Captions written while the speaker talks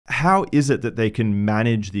how is it that they can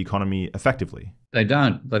manage the economy effectively? They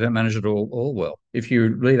don't. They don't manage it all well. If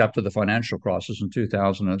you lead up to the financial crisis in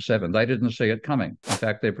 2007, they didn't see it coming. In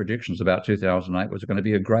fact, their predictions about 2008 was going to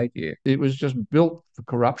be a great year. It was just built for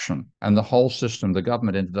corruption. And the whole system, the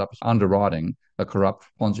government ended up underwriting a corrupt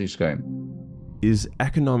Ponzi scheme. Is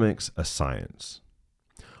economics a science?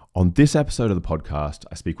 On this episode of the podcast,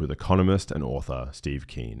 I speak with economist and author Steve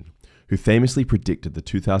Keen, who famously predicted the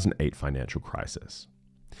 2008 financial crisis.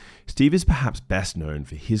 Steve is perhaps best known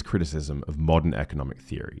for his criticism of modern economic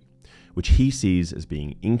theory, which he sees as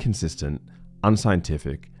being inconsistent,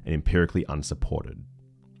 unscientific, and empirically unsupported.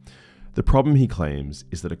 The problem, he claims,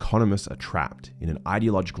 is that economists are trapped in an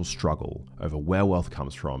ideological struggle over where wealth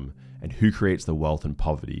comes from and who creates the wealth and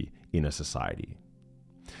poverty in a society.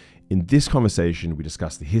 In this conversation, we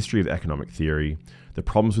discuss the history of economic theory, the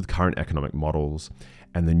problems with current economic models,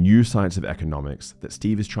 and the new science of economics that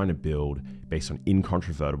Steve is trying to build based on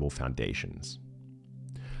incontrovertible foundations.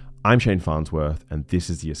 I'm Shane Farnsworth, and this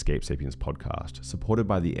is the Escape Sapiens podcast, supported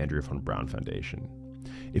by the Andrea von Braun Foundation.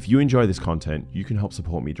 If you enjoy this content, you can help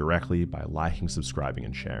support me directly by liking, subscribing,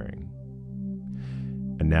 and sharing.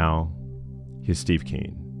 And now, here's Steve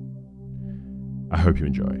Keen. I hope you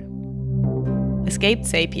enjoy. Escape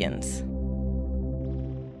Sapiens.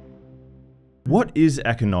 What is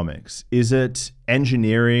economics? Is it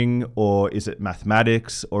engineering, or is it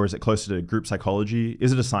mathematics, or is it closer to group psychology?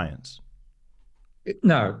 Is it a science?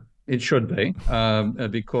 No, it should be,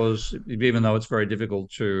 because even though it's very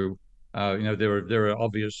difficult to, there are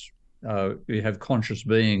obvious, you have conscious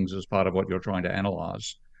beings as part of what you're trying to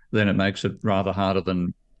analyze, then it makes it rather harder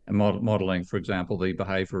than modeling, for example, the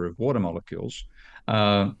behavior of water molecules.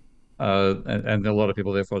 And a lot of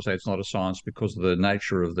people therefore say it's not a science because of the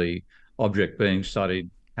nature of the object being studied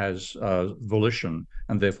has volition,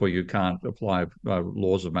 and therefore you can't apply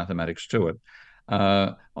laws of mathematics to it.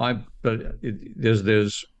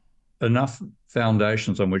 There's enough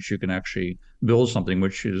foundations on which you can actually build something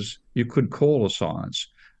which is you could call a science,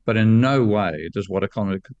 but in no way does what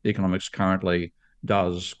economics currently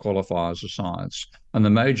does qualify as a science. And the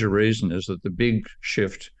major reason is that the big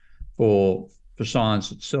shift for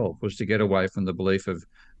science itself was to get away from the belief of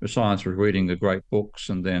science was reading the great books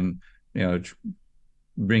and then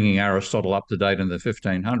bringing Aristotle up to date in the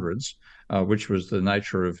 1500s, which was the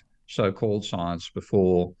nature of so-called science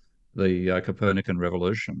before the Copernican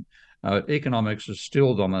revolution. Economics is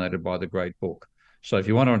still dominated by the great book. So if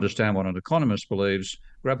you want to understand what an economist believes,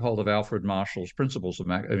 grab hold of Alfred Marshall's Principles of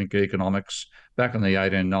Economics back in the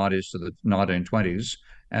 1890s to the 1920s,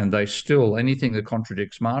 and anything that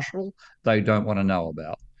contradicts Marshall, they don't want to know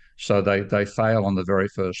about. So they fail on the very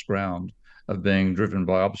first ground of being driven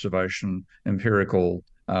by observation, empirical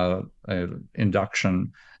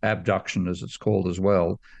induction, abduction, as it's called as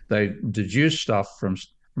well. They deduce stuff from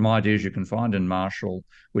ideas you can find in Marshall,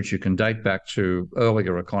 which you can date back to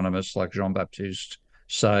earlier economists like Jean-Baptiste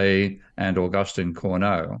Say and Augustin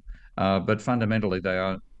Cournot. But fundamentally, they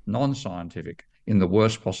are non-scientific in the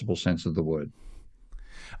worst possible sense of the word.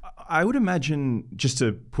 I would imagine, just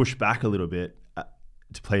to push back a little bit,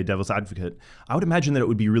 to play devil's advocate, I would imagine that it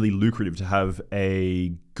would be really lucrative to have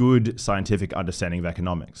a good scientific understanding of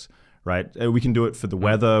economics, right? We can do it for the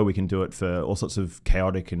weather, we can do it for all sorts of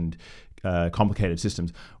chaotic and complicated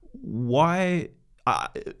systems. Why? I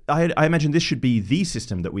imagine this should be the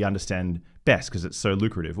system that we understand best because it's so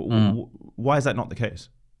lucrative. Why is that not the case?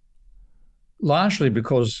 Largely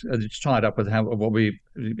because it's tied up with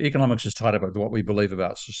economics is tied up with what we believe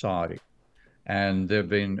about society. And there have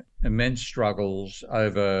been immense struggles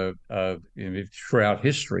over throughout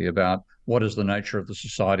history about what is the nature of the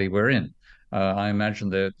society we're in. I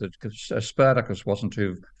imagine that Spartacus wasn't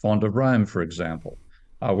too fond of Rome, for example,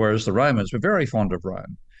 whereas the Romans were very fond of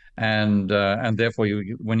Rome. And therefore,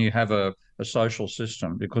 when you have a social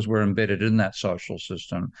system, because we're embedded in that social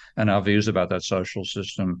system, and our views about that social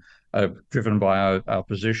system are driven by our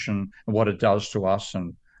position and what it does to us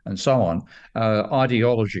and so on,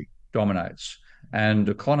 ideology dominates. And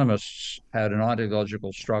economists had an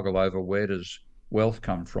ideological struggle over where does wealth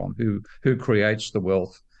come from, who creates the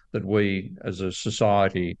wealth that we as a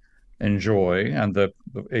society enjoy, and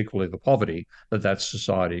equally the poverty that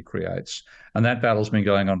society creates. And that battle's been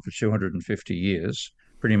going on for 250 years,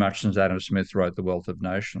 pretty much since Adam Smith wrote The Wealth of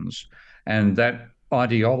Nations. And that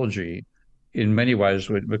ideology, in many ways,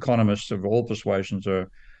 economists of all persuasions are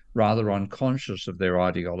rather unconscious of their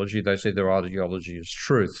ideology. They say their ideology is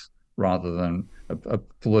truth rather than a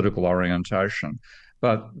political orientation.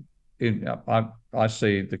 But I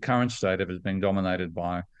see the current state of it as being dominated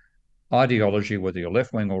by ideology, whether you're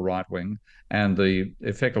left wing or right wing, and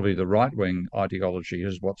effectively the right wing ideology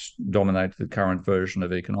is what's dominated the current version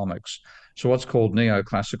of economics. So what's called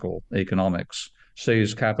neoclassical economics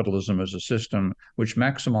sees capitalism as a system which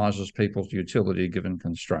maximizes people's utility given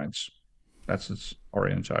constraints. That's its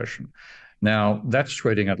orientation. Now, that's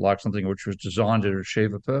treating it like something which was designed to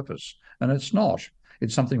achieve a purpose, and it's not.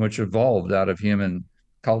 It's something which evolved out of human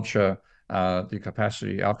culture, our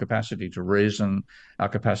capacity to reason, our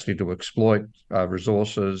capacity to exploit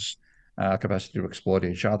resources, our capacity to exploit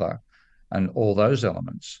each other, and all those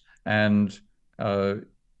elements. And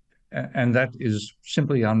that is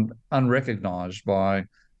simply unrecognized by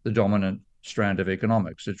the dominant strand of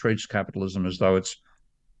economics. It treats capitalism as though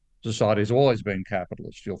society has always been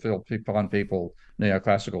capitalist. You'll find people,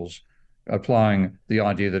 neoclassicals, applying the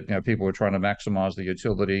idea that people were trying to maximize the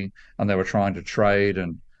utility and they were trying to trade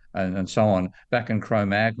and so on back in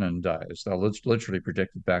Cro-Magnon days. They're literally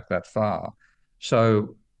projected back that far.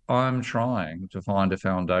 So I'm trying to find a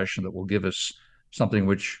foundation that will give us something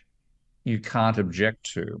which you can't object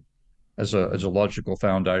to as a logical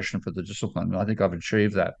foundation for the discipline. And I think I've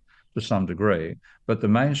achieved that to some degree. But the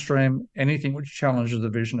mainstream, anything which challenges the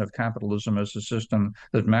vision of capitalism as a system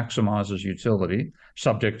that maximizes utility,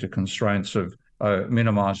 subject to constraints of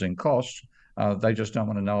minimizing costs, they just don't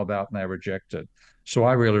want to know about and they reject it. So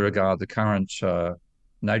I really regard the current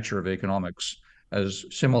nature of economics as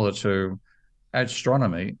similar to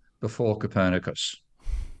astronomy before Copernicus.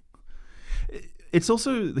 It's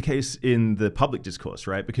also the case in the public discourse,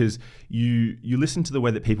 right? Because you listen to the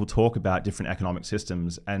way that people talk about different economic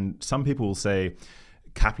systems, and some people will say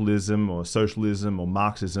capitalism or socialism or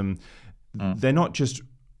Marxism, they're not just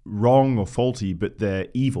wrong or faulty, but they're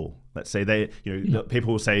evil. Let's say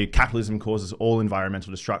people will say capitalism causes all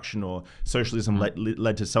environmental destruction, or socialism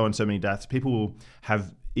led to so and so many deaths. People will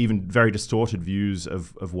have even very distorted views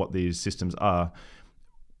of what these systems are.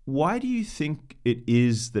 Why do you think it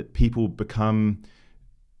is that people become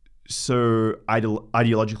so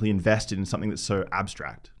ideologically invested in something that's so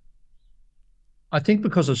abstract? I think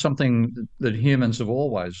because of something that humans have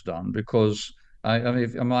always done. Because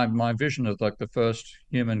my vision of like the first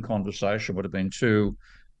human conversation would have been two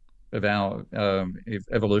of our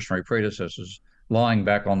evolutionary predecessors lying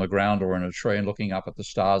back on the ground or in a tree and looking up at the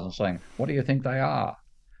stars and saying, "What do you think they are?"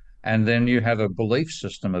 And then you have a belief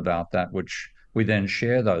system about that, which we then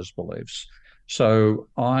share those beliefs. So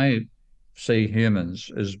I see humans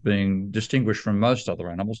as being distinguished from most other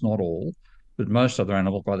animals, not all, but most other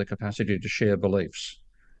animals, by the capacity to share beliefs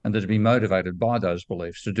and to be motivated by those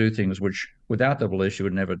beliefs to do things which, without the beliefs, you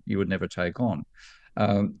would never take on.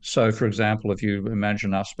 So, for example, if you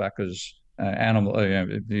imagine us back as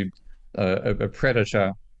a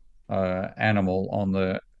predator animal on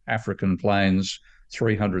the African plains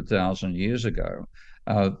 300,000 years ago,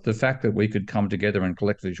 the fact that we could come together and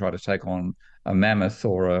collectively try to take on a mammoth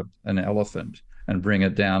or an elephant and bring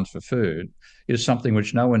it down for food is something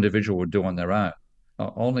which no individual would do on their own.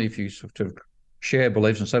 Only if you sort of share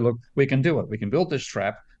beliefs and say, look, we can do it. We can build this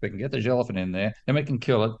trap. We can get this elephant in there, and we can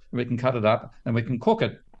kill it, and we can cut it up, and we can cook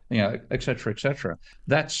it, et cetera, et cetera.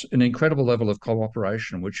 That's an incredible level of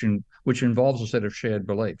cooperation, which involves a set of shared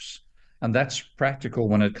beliefs. And that's practical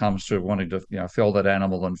when it comes to wanting to fell that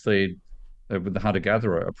animal and feed with the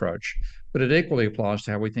hunter-gatherer approach. But it equally applies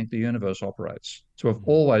to how we think the universe operates. So we've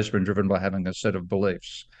always been driven by having a set of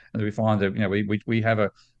beliefs. And we find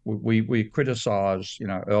that we criticize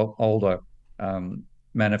older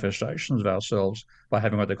manifestations of ourselves by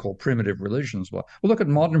having what they call primitive religions. Well, look at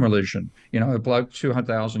modern religion. A bloke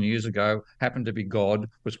 200,000 years ago happened to be God,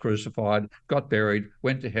 was crucified, got buried,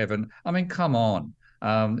 went to heaven. I mean, come on.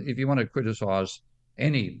 If you want to criticize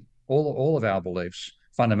all of our beliefs,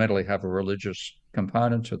 fundamentally have a religious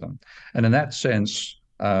component to them. And in that sense,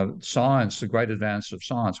 science, the great advance of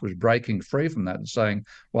science, was breaking free from that and saying,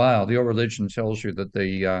 wow, your religion tells you that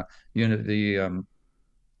the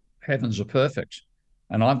heavens are perfect.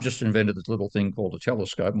 And I've just invented this little thing called a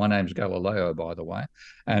telescope. My name's Galileo, by the way.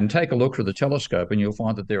 And take a look through the telescope and you'll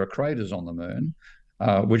find that there are craters on the moon,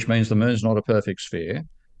 which means the moon's not a perfect sphere.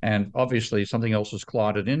 And obviously something else has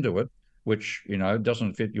collided into it, which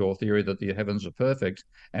doesn't fit your theory that the heavens are perfect.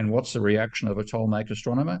 And what's the reaction of a toll-make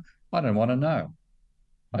astronomer? I don't want to know.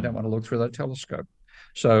 I don't want to look through that telescope.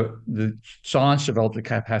 So the science developed a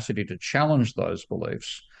capacity to challenge those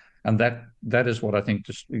beliefs, and that is what I think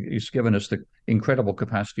has given us the incredible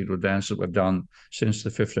capacity to advance that we've done since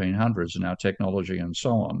the 1500s in our technology and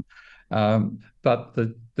so on. But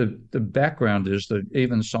the background is that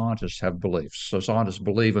even scientists have beliefs. So scientists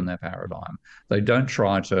believe in their paradigm. They don't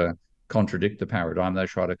try to contradict the paradigm, they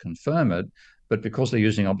try to confirm it. But because they're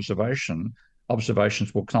using observation,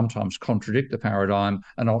 observations will sometimes contradict the paradigm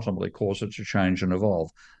and ultimately cause it to change and evolve.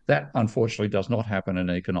 That, unfortunately, does not happen in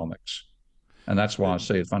economics. And that's why I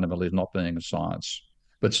see it fundamentally as not being a science,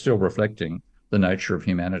 but still reflecting the nature of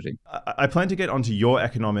humanity. I plan to get onto your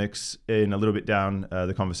economics in a little bit down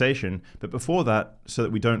the conversation, but before that, so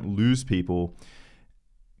that we don't lose people,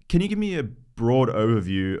 can you give me a broad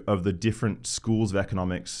overview of the different schools of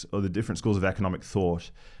economics or the different schools of economic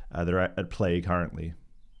thought that are at play currently?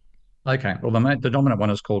 Okay, well, the dominant one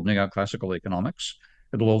is called Neoclassical economics.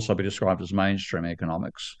 It'll also be described as mainstream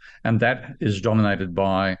economics, and that is dominated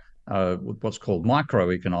by what's called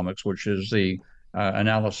microeconomics, which is the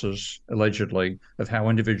analysis, allegedly, of how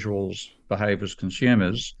individuals behave as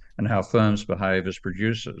consumers and how firms behave as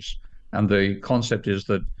producers. And the concept is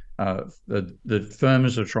that the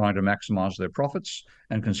firms are trying to maximize their profits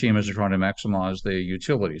and consumers are trying to maximize their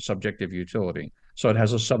utility, subjective utility. So it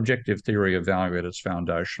has a subjective theory of value at its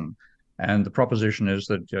foundation. And the proposition is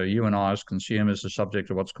that you and I as consumers are subject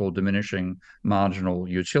to what's called diminishing marginal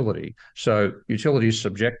utility. So utility is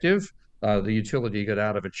subjective. The utility you get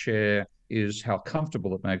out of a chair is how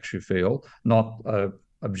comfortable it makes you feel, not an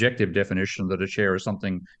objective definition that a chair is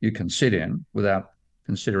something you can sit in without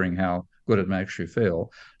considering how good it makes you feel.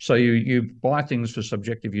 So you buy things for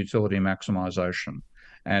subjective utility maximization.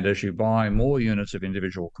 And as you buy more units of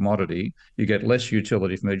individual commodity, you get less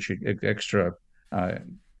utility from each extra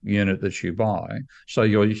unit that you buy. So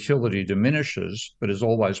your utility diminishes, but is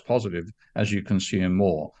always positive as you consume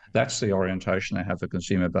more. That's the orientation they have for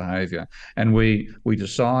consumer behavior. And we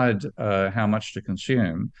decide how much to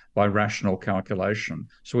consume by rational calculation.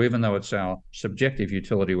 So even though it's our subjective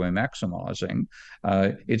utility we're maximizing,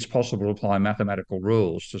 it's possible to apply mathematical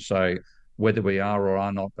rules to say whether we are or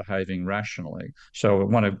are not behaving rationally. So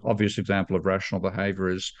one obvious example of rational behavior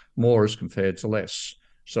is more as compared to less.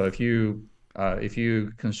 So if you actually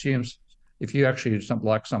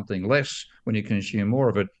like something less when you consume more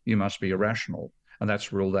of it, you must be irrational, and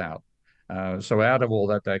that's ruled out. So out of all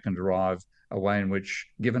that, they can derive a way in which,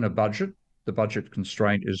 given a budget, the budget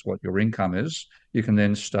constraint is what your income is. You can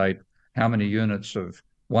then state how many units of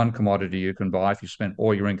one commodity you can buy if you spent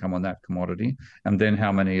all your income on that commodity, and then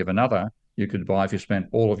how many of another you could buy if you spent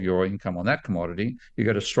all of your income on that commodity. You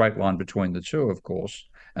get a straight line between the two, of course.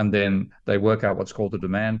 And then they work out what's called the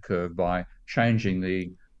demand curve by changing the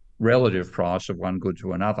relative price of one good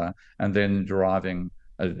to another, and then deriving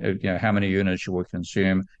how many units you will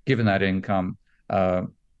consume given that income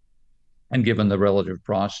and given the relative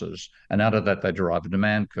prices. And out of that, they derive a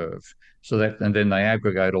demand curve. And then they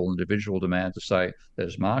aggregate all individual demand to say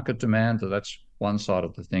there's market demand. So that's one side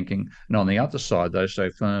of the thinking. And on the other side, they say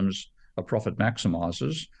firms are profit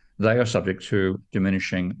maximizers. They are subject to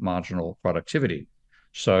diminishing marginal productivity.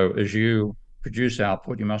 So as you produce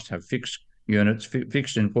output, you must have fixed units,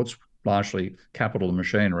 fixed inputs, largely capital and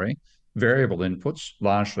machinery, variable inputs,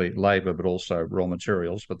 largely labor, but also raw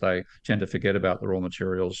materials, but they tend to forget about the raw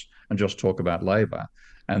materials and just talk about labor.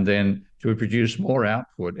 And then to produce more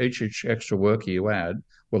output, each extra worker you add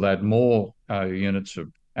will add more units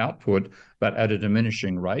of output, but at a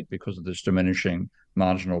diminishing rate because of this diminishing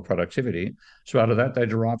marginal productivity. So out of that, they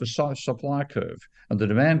derive a supply curve. And the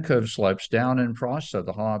demand curve slopes down in price. So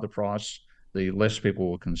the higher the price, the less people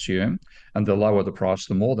will consume. And the lower the price,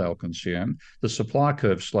 the more they'll consume. The supply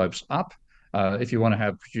curve slopes up. If you want to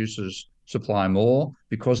have producers supply more,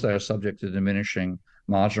 because they are subject to diminishing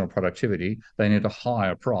marginal productivity, they need a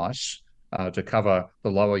higher price to cover the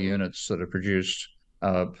lower units that are produced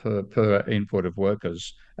per input of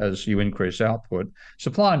workers as you increase output.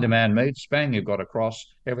 Supply and demand meets, bang, you've got across,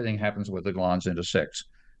 everything happens where the lines intersect.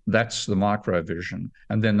 That's the micro vision.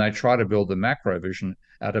 And then they try to build the macro vision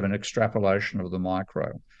out of an extrapolation of the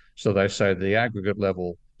micro. So they say the aggregate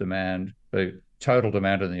level demand, the total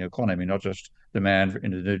demand in the economy, not just demand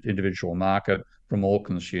in an individual market from all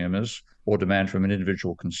consumers or demand from an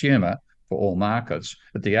individual consumer for all markets.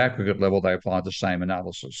 At the aggregate level, they apply the same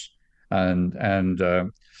analysis. And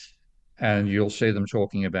you'll see them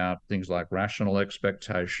talking about things like rational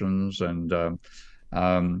expectations and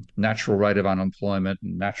natural rate of unemployment,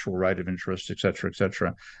 natural rate of interest, et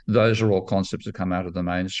cetera, those are all concepts that come out of the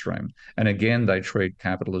mainstream. And again, they treat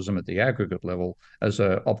capitalism at the aggregate level as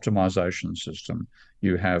an optimization system.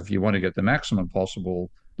 You want to get the maximum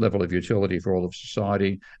possible level of utility for all of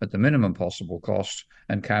society at the minimum possible cost,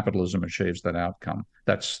 and capitalism achieves that outcome.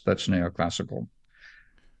 That's neoclassical.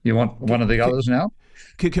 You want one of the others now?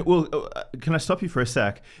 Can I stop you for a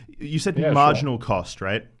sec? You said marginal cost,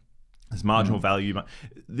 right? There's marginal value.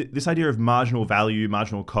 This idea of marginal value,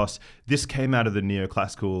 marginal cost, this came out of the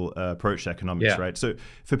neoclassical approach to economics, right? So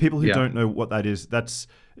for people who don't know what that is, that's,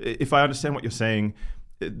 if I understand what you're saying,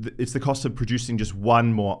 it's the cost of producing just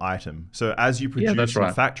one more item. So as you produce in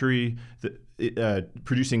a factory,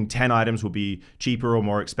 producing 10 items will be cheaper or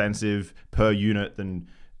more expensive per unit than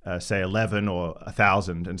say 11 or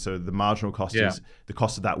 1,000. And so the marginal cost is the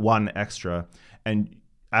cost of that one extra. And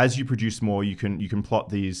as you produce more, you can plot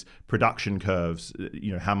these production curves,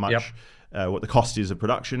 how much, what the cost is of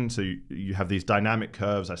production. So you have these dynamic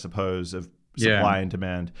curves, I suppose, of supply and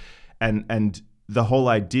demand. And the whole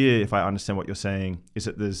idea, if I understand what you're saying, is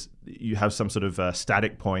that you have some sort of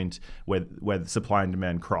static point where the supply and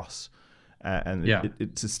demand cross,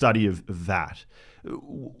 it's a study of that.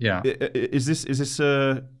 Yeah, is this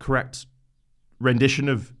a correct rendition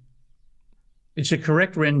of? It's a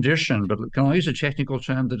correct rendition, but can I use a technical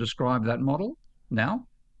term to describe that model now?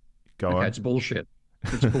 Go on. It's bullshit.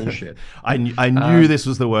 It's bullshit. I knew this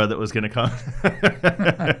was the word that was going to come.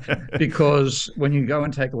 Because when you go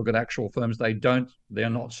and take a look at actual firms, they're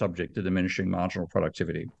not subject to diminishing marginal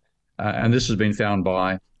productivity. And this has been found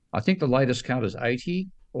by, I think the latest count is 80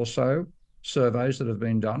 or so surveys that have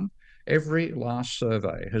been done. Every last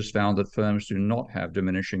survey has found that firms do not have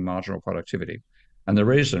diminishing marginal productivity. And the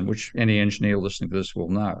reason, which any engineer listening to this will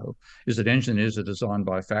know, is that engineers are designed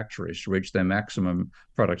by factories to reach their maximum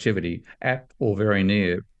productivity at or very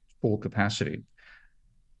near full capacity.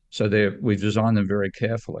 So we've designed them very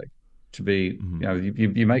carefully to be,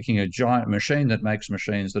 you're making a giant machine that makes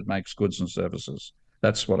machines that makes goods and services.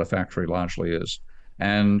 That's what a factory largely is.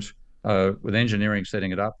 And with engineering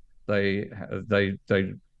setting it up,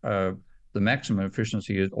 the maximum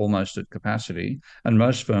efficiency is almost at capacity, and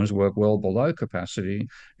most firms work well below capacity,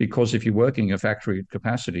 because if you're working a factory at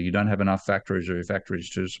capacity, you don't have enough factories, or your factory is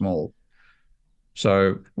too small.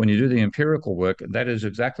 So when you do the empirical work, that is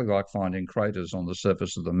exactly like finding craters on the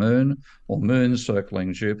surface of the moon, or moons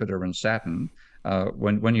circling Jupiter and Saturn.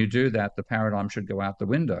 When you do that, the paradigm should go out the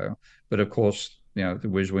window. But of course,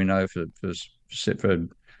 as we know, for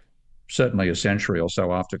certainly a century or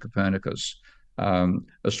so after Copernicus,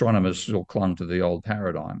 astronomers still clung to the old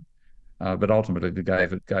paradigm, but ultimately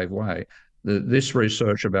it gave way. This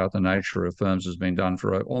research about the nature of firms has been done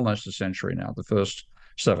for almost a century now. The first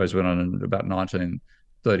surveys went on in about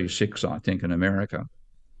 1936, I think, in America.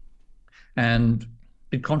 And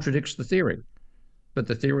it contradicts the theory, but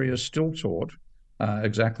the theory is still taught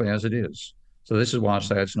exactly as it is. So this is why I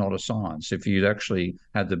say it's not a science. If you'd actually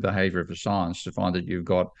had the behavior of a science to find that you've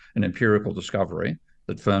got an empirical discovery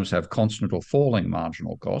that firms have constant or falling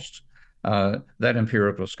marginal costs, that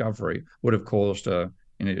empirical discovery would have caused a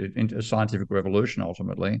scientific revolution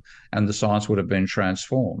ultimately, and the science would have been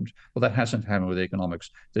transformed. Well, that hasn't happened with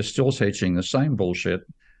economics. They're still teaching the same bullshit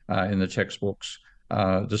in the textbooks,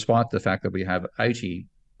 despite the fact that we have 80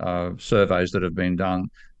 surveys that have been done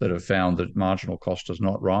that have found that marginal cost does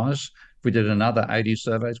not rise. If we did another 80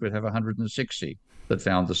 surveys, we'd have 160 that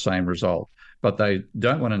found the same result. But they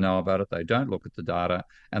don't want to know about it. They don't look at the data,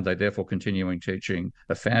 and they therefore continuing teaching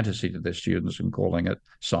a fantasy to their students and calling it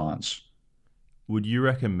science. Would you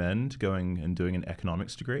recommend going and doing an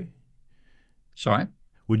economics degree? Sorry?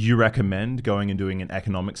 Would you recommend going and doing an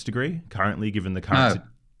economics degree currently, given the current?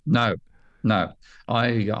 No.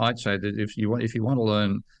 I'd say that if you want to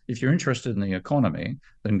learn, if you're interested in the economy,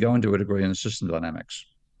 then go and do a degree in system dynamics.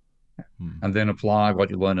 And then apply what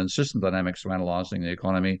you learn in system dynamics to analyzing the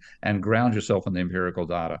economy, and ground yourself in the empirical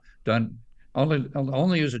data. Don't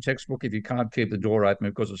only use a textbook if you can't keep the door open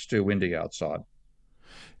because it's too windy outside.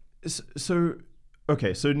 So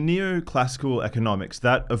neoclassical economics,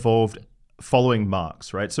 that evolved following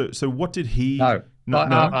Marx, right? So what did he? No.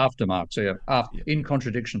 After Marx, in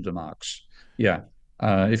contradiction to Marx. Yeah.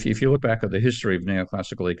 If you look back at the history of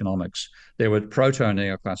neoclassical economics, there were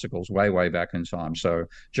proto-neoclassicals way back in time. So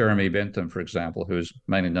Jeremy Bentham, for example, who is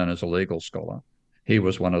mainly known as a legal scholar, he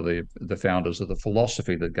was one of the founders of the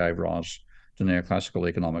philosophy that gave rise to neoclassical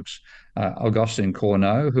economics. Augustin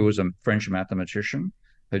Cournot, who was a French mathematician,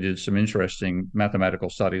 who did some interesting mathematical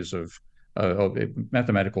studies of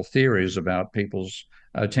mathematical theories about people's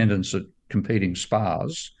attendance at competing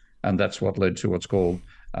spas, and that's what led to what's called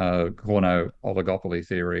Cournot oligopoly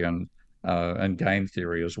theory and game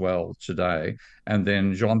theory as well today. And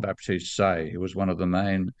then Jean-Baptiste Say, who was one of the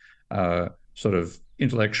main sort of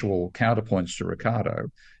intellectual counterpoints to Ricardo.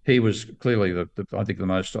 He was clearly, I think, the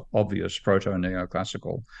most obvious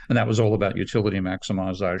proto-neoclassical, and that was all about utility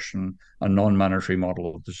maximization, a non-monetary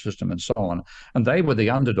model of the system, and so on. And they were the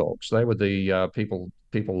underdogs. They were the people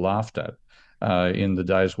laughed at in the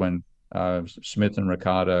days when Smith and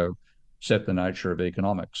Ricardo set the nature of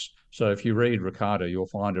economics. So if you read Ricardo, you'll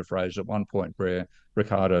find a phrase at one point where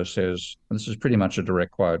Ricardo says, and this is pretty much a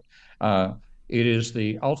direct quote, it is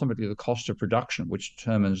ultimately the cost of production which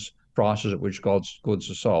determines prices at which goods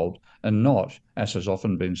are sold, and not, as has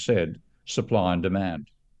often been said, supply and demand.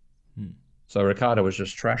 So Ricardo was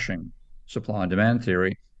just trashing supply and demand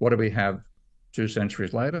theory. What do we have 2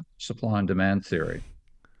 centuries later? Supply and demand theory.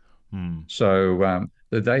 So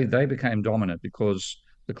they became dominant because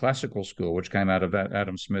the classical school, which came out of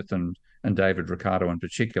Adam Smith and David Ricardo in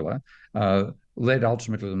particular, led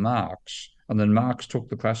ultimately to Marx. And then Marx took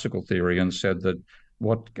the classical theory and said that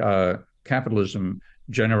what capitalism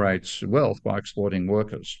generates wealth by exploiting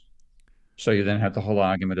workers. So you then had the whole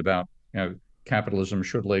argument about, capitalism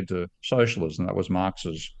should lead to socialism. That was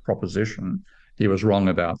Marx's proposition. He was wrong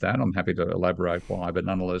about that. I'm happy to elaborate why, but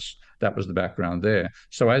nonetheless, that was the background there.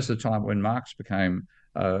 So as the time when Marx became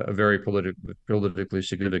a very politically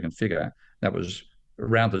significant figure, that was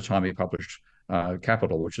around the time he published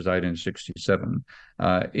Capital, which is 1867.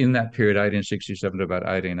 In that period, 1867 to about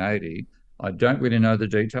 1880, I don't really know the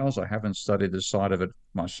details. I haven't studied this side of it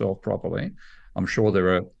myself properly. I'm sure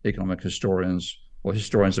there are economic historians or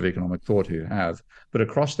historians of economic thought who have. But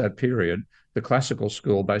across that period, the classical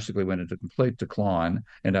school basically went into complete decline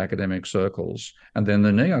in academic circles, and then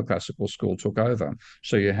the neoclassical school took over.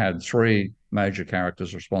 So you had three major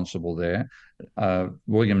characters responsible there: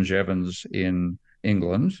 William Jevons in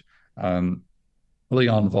England,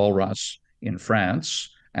 Leon Walras in France,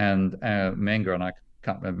 and Menger, and I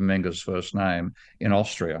can't remember Menger's first name, in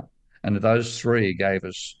Austria. And those three gave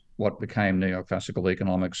us what became neoclassical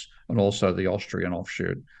economics, and also the Austrian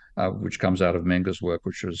offshoot, which comes out of Menger's work,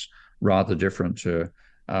 which is rather different to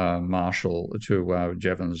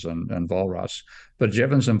Jevons and Walras. But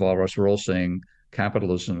Jevons and Walras were all seeing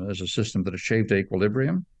capitalism as a system that achieved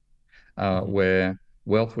equilibrium, where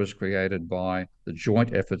wealth was created by the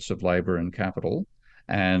joint efforts of labor and capital,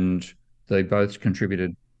 and they both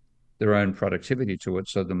contributed their own productivity to it.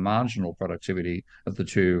 So the marginal productivity of the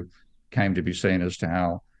two came to be seen as to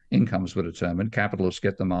how incomes were determined. Capitalists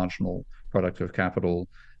get the marginal product of capital,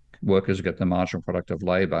 workers get the marginal product of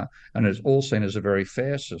labor, and it's all seen as a very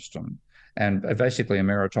fair system and basically a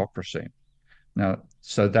meritocracy. Now,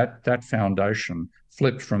 so that foundation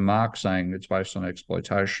flipped from Marx saying it's based on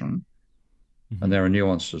exploitation, and there are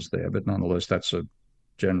nuances there, but nonetheless, that's a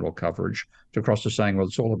general coverage, to across to saying, well,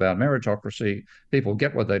 it's all about meritocracy. People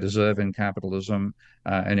get what they deserve in capitalism,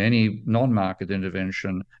 and any non-market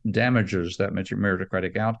intervention damages that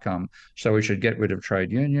meritocratic outcome. So we should get rid of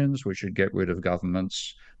trade unions. We should get rid of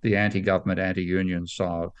governments. The anti-government, anti-union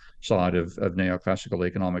side of neoclassical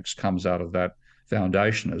economics comes out of that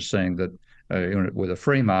foundation as saying that with a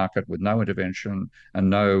free market, with no intervention and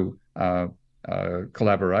no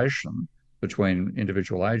collaboration between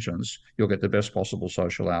individual agents, you'll get the best possible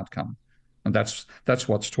social outcome. And that's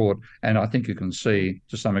what's taught. And I think you can see,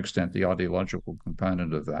 to some extent, the ideological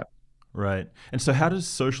component of that. Right. And so how does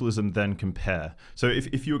socialism then compare? So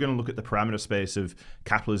if you were going to look at the parameter space of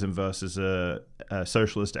capitalism versus a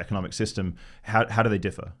socialist economic system, how do they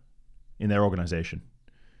differ in their organization?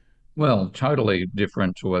 Well, totally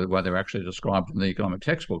different to what they're actually described in the economic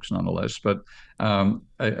textbooks, nonetheless. But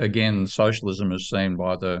again, socialism is seen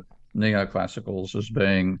by the neoclassicals as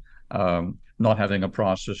being not having a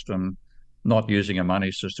price system, not using a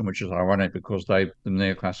money system, which is ironic because the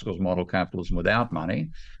neoclassicals model capitalism without money,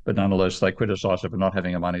 but nonetheless they criticize it for not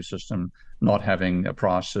having a money system, not having a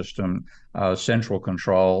price system, central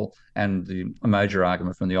control. And a major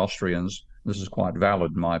argument from the Austrians, this is quite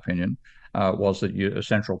valid in my opinion, was that a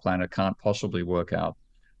central planner can't possibly work out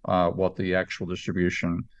what the actual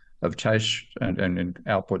distribution of taste and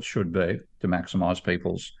output should be to maximize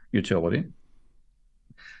people's utility.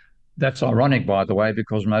 That's ironic, by the way,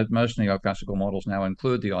 because most neoclassical models now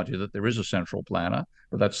include the idea that there is a central planner,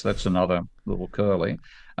 but that's another little curly.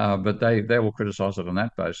 But they will criticize it on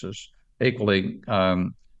that basis. Equally,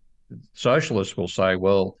 socialists will say,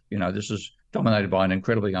 well, this is dominated by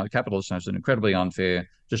capitalism has an incredibly unfair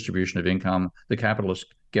distribution of income. The capitalists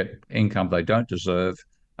get income they don't deserve.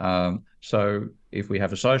 So if we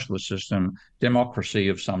have a socialist system, democracy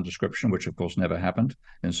of some description, which of course never happened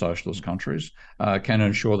in socialist countries, can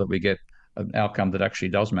ensure that we get an outcome that actually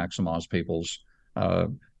does maximize people's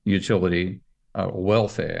utility or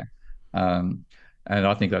welfare. And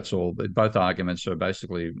I think that's all. Both arguments are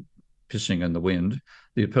basically pissing in the wind.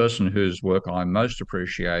 The person whose work I most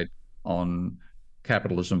appreciate on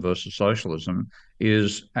capitalism versus socialism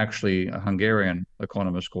is actually a Hungarian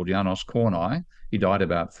economist called János Kornai. He died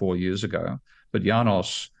about 4 years ago. But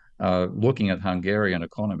János, looking at Hungarian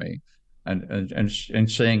economy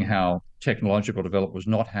and seeing how technological development was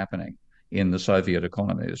not happening in the Soviet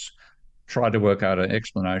economies, tried to work out an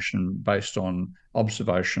explanation based on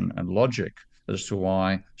observation and logic as to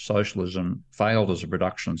why socialism failed as a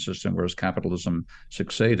production system, whereas capitalism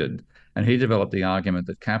succeeded. And he developed the argument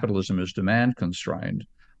that capitalism is demand constrained,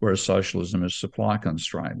 whereas socialism is supply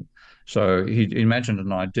constrained. So he imagined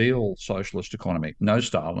an ideal socialist economy, no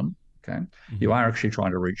Stalin. Okay, you are actually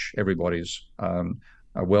trying to reach everybody's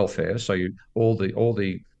welfare. So all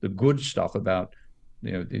the good stuff about,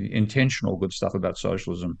 the intentional good stuff about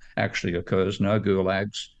socialism actually occurs. No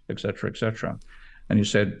gulags, etc., etc. And you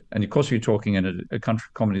said, and of course you're talking in a country,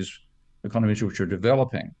 economies which are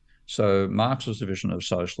developing. So Marx's vision of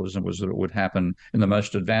socialism was that it would happen in the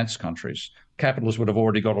most advanced countries. Capitalists would have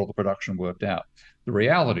already got all the production worked out. The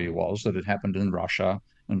reality was that it happened in Russia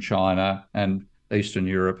and China and Eastern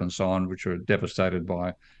Europe and so on, which were devastated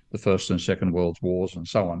by the First and Second World Wars and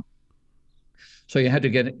so on. So you had to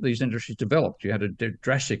get these industries developed. You had a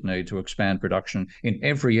drastic need to expand production in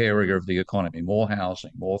every area of the economy: more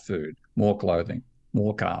housing, more food, more clothing,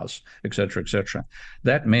 more cars, et cetera, et cetera.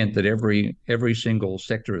 That meant that every single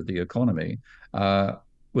sector of the economy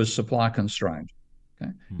was supply constrained.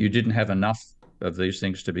 Okay? You didn't have enough of these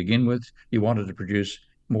things to begin with. You wanted to produce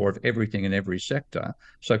more of everything in every sector.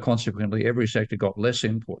 So consequently, every sector got less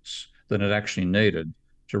inputs than it actually needed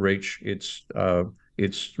to reach its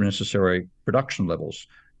necessary production levels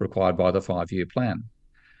required by the 5-year plan.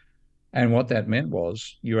 And what that meant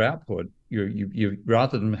was your output, you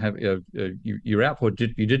rather than have your output,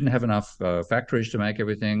 you didn't have enough factories to make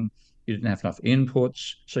everything. You didn't have enough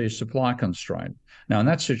inputs, so you're supply constrained. Now, in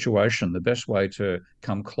that situation, the best way to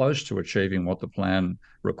come close to achieving what the plan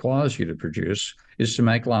requires you to produce is to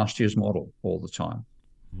make last year's model all the time,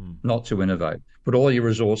 not to innovate. Put all your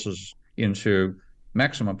resources into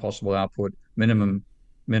maximum possible output, minimum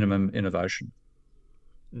innovation.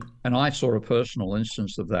 And I saw a personal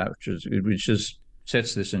instance of that, which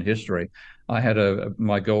sets this in history. I had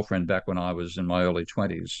my girlfriend back when I was in my early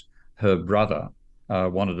 20s. Her brother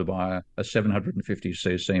wanted to buy a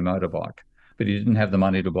 750cc motorbike, but he didn't have the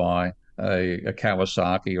money to buy a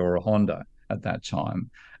Kawasaki or a Honda at that time.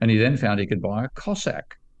 And he then found he could buy a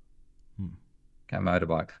Cossack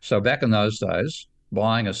motorbike. So back in those days,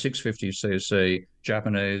 buying a 650cc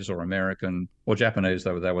Japanese or American, or Japanese,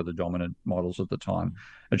 they were the dominant models at the time,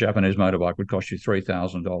 a Japanese motorbike would cost you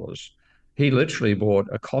 $3,000. He literally bought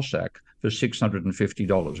a Cossack for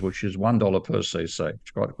 $650, which is $1 per cc.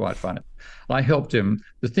 It's quite funny. I helped him.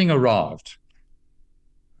 The thing arrived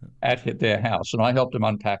at their house, and I helped him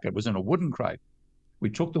unpack it. It was in a wooden crate. We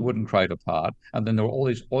took the wooden crate apart, and then there were all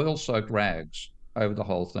these oil-soaked rags over the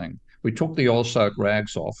whole thing. We took the oil-soaked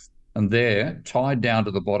rags off, and there, tied down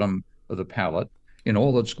to the bottom of the pallet, in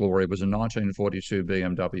all its glory, was a 1942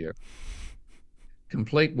 BMW,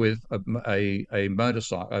 complete with a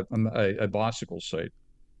motorcycle, a bicycle seat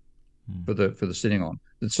for the sitting on.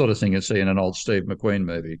 The sort of thing you'd see in an old Steve McQueen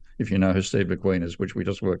movie, if you know who Steve McQueen is, which we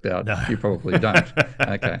just worked out. No. You probably don't.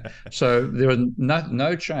 Okay, so there was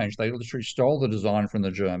no change. They literally stole the design from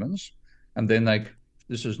the Germans, and then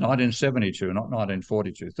this is 1972, not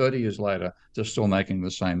 1942. 30 years later, they're still making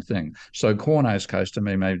the same thing. So Cornet's case to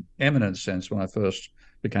me made eminent sense when I first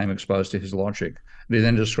became exposed to his logic. He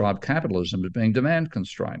then described capitalism as being demand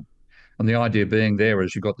constrained. And the idea being there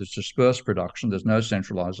is you've got this dispersed production. There's no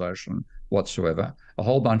centralization whatsoever. A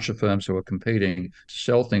whole bunch of firms who are competing to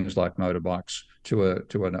sell things like motorbikes to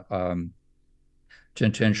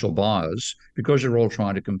potential buyers. Because you're all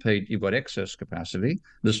trying to compete, you've got excess capacity.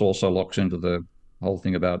 This also locks into the whole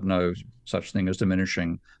thing about no such thing as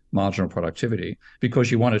diminishing marginal productivity,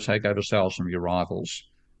 because you want to take over sales from your rivals.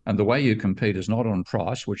 And the way you compete is not on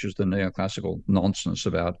price, which is the neoclassical nonsense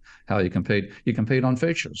about how you compete. You compete on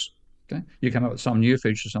features. Okay? You come up with some new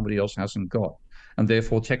feature somebody else hasn't got. And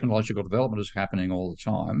therefore, technological development is happening all the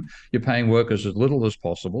time. You're paying workers as little as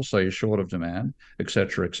possible, so you're short of demand, et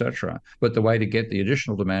cetera, et cetera. But the way to get the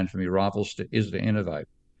additional demand from your rivals is to innovate.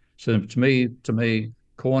 So to me,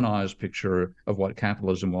 Cornet's picture of what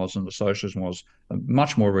capitalism was and the socialism was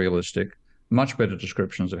much more realistic, much better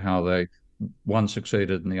descriptions of how one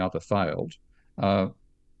succeeded and the other failed.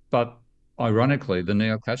 But ironically, the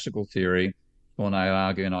neoclassical theory, Cornet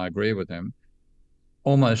argued, and I agree with him,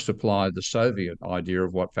 almost applied the Soviet idea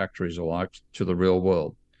of what factories are like to the real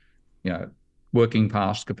world. Working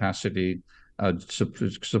past capacity,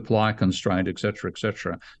 supply constraint, et cetera, et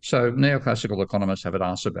cetera. So neoclassical economists have an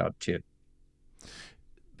ass about tit.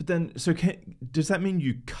 But then, does that mean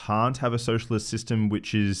you can't have a socialist system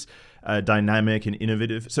which is dynamic and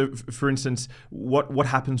innovative? So, for instance, what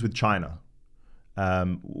happens with China?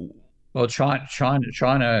 Well,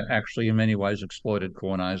 China actually, in many ways, exploited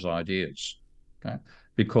Cornet's ideas, okay?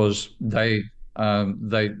 Because the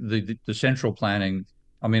central planning.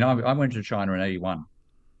 I mean, I went to China in '81.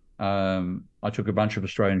 I took a bunch of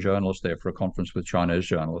Australian journalists there for a conference with Chinese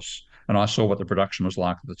journalists, and I saw what the production was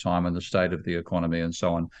like at the time and the state of the economy and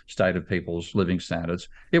so on, state of people's living standards.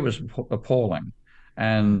 It was appalling,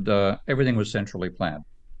 and everything was centrally planned.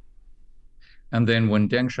 And then when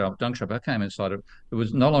Deng Xiaoping came inside, it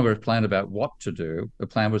was no longer a plan about what to do. The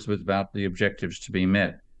plan was about the objectives to be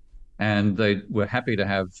met. And they were happy to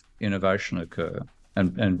have innovation occur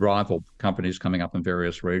and rival companies coming up in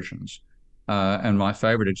various regions. And my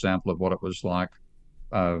favorite example of what it was like,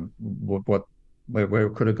 where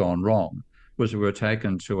it could have gone wrong, was we were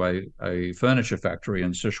taken to a furniture factory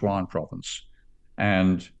in Sichuan province.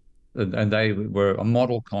 And they were a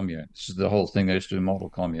model commune. This is the whole thing. They used to do model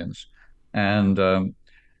communes. And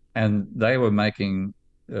they were making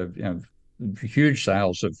huge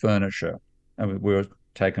sales of furniture. And we were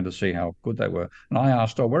taken to see how good they were. And I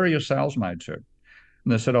asked, where are your sales made to?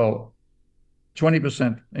 And they said, 20%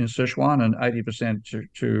 in Sichuan and 80%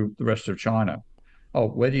 to the rest of China.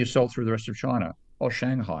 Where do you sell through the rest of China?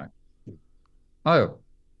 Shanghai.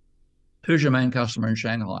 Who's your main customer in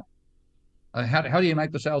Shanghai? How do you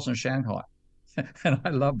make the sales in Shanghai? And I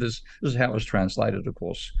love this. This is how it was translated, of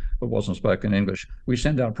course. It wasn't spoken English. We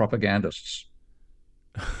send out propagandists.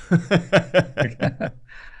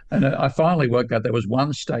 And I finally worked out there was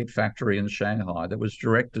one state factory in Shanghai that was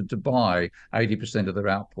directed to buy 80% of their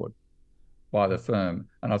output by the firm.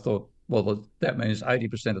 And I thought, well, that means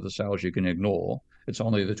 80% of the sales you can ignore. It's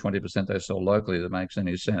only the 20% they sell locally that makes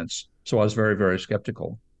any sense. So I was very, very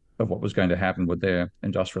skeptical of what was going to happen with their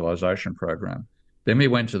industrialization program. Then we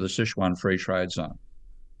went to the Sichuan Free Trade Zone.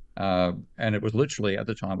 And it was literally, at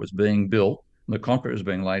the time, it was being built. The concrete was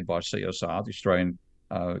being laid by CSR, the Australian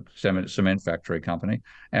cement factory company.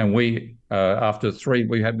 And we, after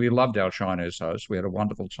we loved our Chinese hosts. We had a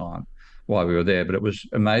wonderful time while we were there, but it was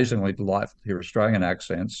amazingly delightful to hear Australian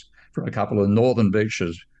accents from a couple of northern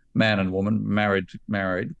beaches, man and woman,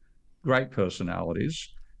 married, great personalities.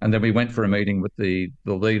 And then we went for a meeting with the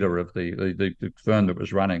leader of the firm that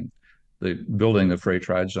was running building the free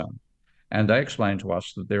trade zone. And they explained to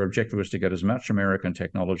us that their objective was to get as much American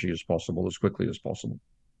technology as possible, as quickly as possible.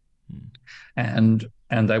 And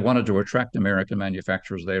they wanted to attract American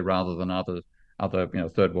manufacturers there rather than other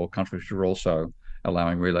third world countries who were also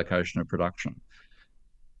allowing relocation of production.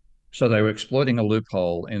 So they were exploiting a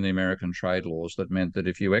loophole in the American trade laws that meant that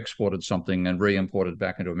if you exported something and re-imported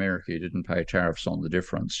back into America, you didn't pay tariffs on the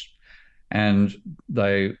difference. And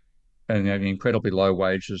incredibly low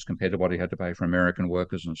wages compared to what he had to pay for American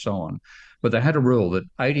workers and so on. But they had a rule that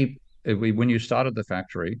when you started the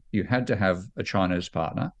factory, you had to have a Chinese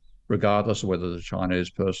partner, regardless of whether the Chinese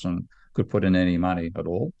person could put in any money at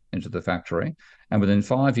all into the factory. And within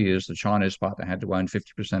 5 years, the Chinese partner had to own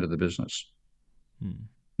 50% of the business.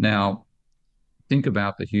 Now, think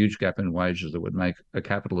about the huge gap in wages that would make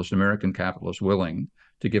American capitalist willing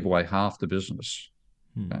to give away half the business.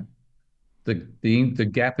 Okay? The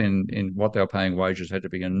gap in what they were paying wages had to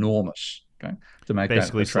be enormous, okay, to make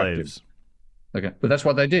basically that attractive. Slaves. Okay, but that's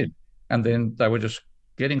what they did. And then they were just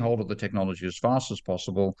getting hold of the technology as fast as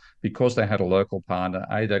possible because they had a local partner.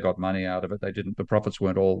 They got money out of it. The profits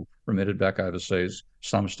weren't all remitted back overseas.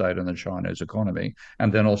 Some stayed in the Chinese economy.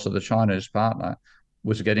 And then also the Chinese partner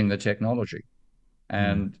was getting the technology.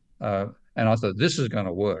 And I thought, this is going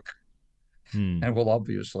to work. And well,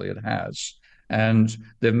 obviously it has. And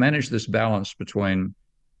they've managed this balance between,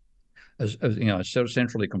 a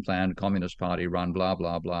centrally planned Communist Party run, blah,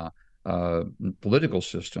 blah, blah, political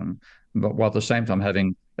system, but while at the same time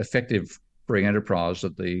having effective free enterprise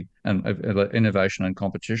and innovation and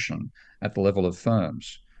competition at the level of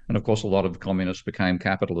firms. And of course, a lot of communists became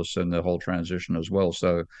capitalists in the whole transition as well.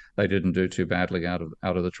 So they didn't do too badly out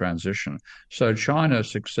of the transition. So China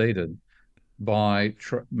succeeded by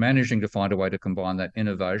managing to find a way to combine that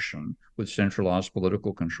innovation with centralized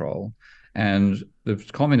political control. And the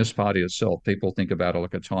Communist Party itself, people think about it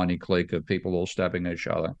like a tiny clique of people all stabbing each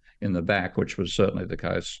other in the back, which was certainly the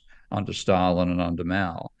case under Stalin and under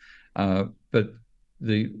Mao. But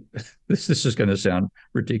this is going to sound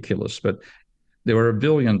ridiculous, but there were 1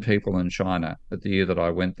 billion people in China at the year that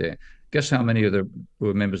I went there. Guess how many of them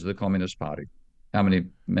were members of the Communist Party? How many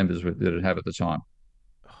members did it have at the time?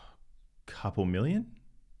 Couple million?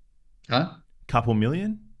 Huh? Couple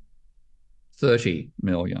million? 30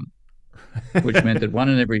 million, which meant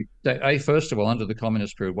that first of all, under the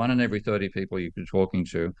communist period, 1 in every 30 people you could be talking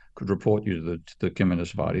to could report you to the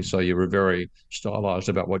Communist Party. So you were very stylized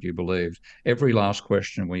about what you believed. Every last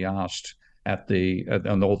question we asked we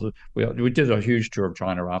did a huge tour of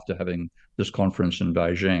China after having this conference in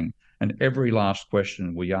Beijing, and every last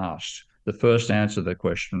question we asked, the first answer to the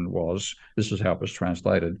question was, this is how it was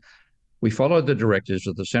translated, We followed the directives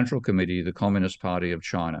of the Central Committee of the Communist Party of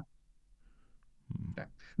China. Okay.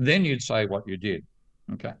 Then you'd say what you did.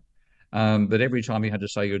 Okay. But every time you had to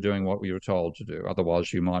say you're doing what you were told to do,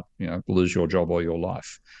 otherwise you might, lose your job or your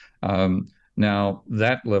life. Now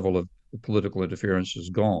that level of political interference is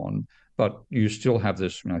gone, but you still have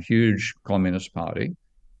this, huge communist party.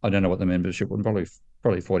 I don't know what the membership would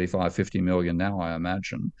probably 45, 50 million now, I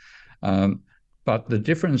imagine. But the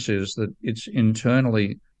difference is that it's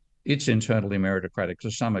internally meritocratic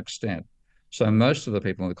to some extent. So most of the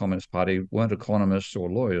people in the Communist Party weren't economists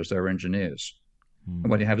or lawyers, they were engineers. And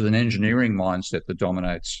what you have is an engineering mindset that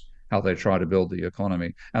dominates how they try to build the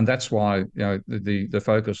economy. And that's why the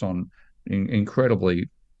focus on incredibly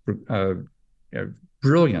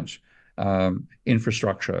brilliant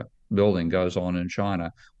infrastructure building goes on in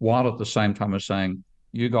China, while at the same time as saying,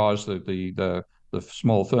 you guys, the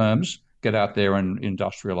small firms, get out there and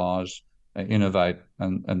industrialize, innovate,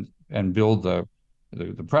 and build the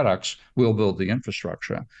products. We'll build the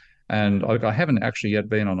infrastructure. And I haven't actually yet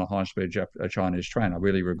been on a high-speed Chinese train. I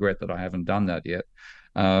really regret that I haven't done that yet.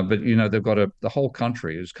 But they've got the whole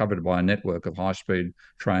country is covered by a network of high-speed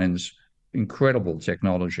trains, incredible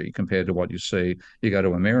technology compared to what you see. You go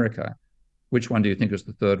to America. Which one do you think is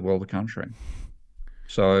the third world country?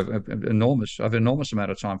 So I've enormous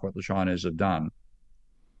amount of time for what the Chinese have done.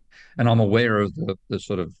 And I'm aware of the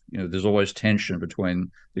sort of, there's always tension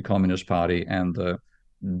between the Communist Party and the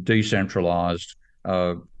decentralized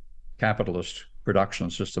capitalist production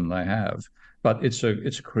system they have. But it's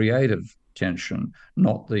a creative tension,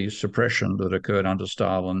 not the suppression that occurred under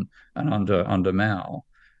Stalin and under Mao.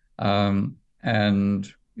 And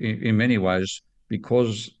in many ways,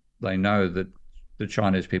 because they know that the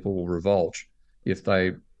Chinese people will revolt if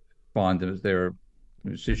they find that their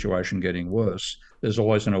situation getting worse, there's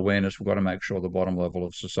always an awareness we've got to make sure the bottom level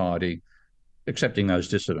of society, accepting those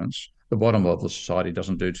dissidents, the bottom level of society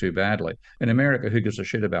doesn't do too badly. In America, who gives a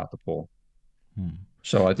shit about the poor?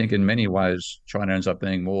 So I think in many ways, China ends up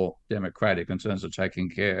being more democratic in terms of taking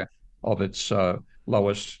care of its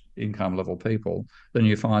lowest income level people than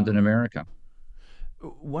you find in America.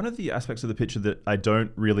 One of the aspects of the picture that I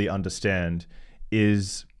don't really understand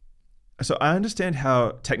is, so I understand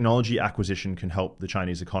how technology acquisition can help the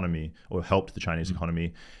Chinese economy, or helped the Chinese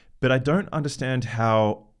economy, but I don't understand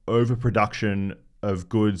how overproduction of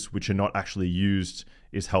goods which are not actually used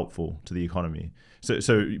is helpful to the economy. So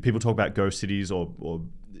people talk about ghost cities or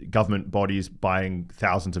government bodies buying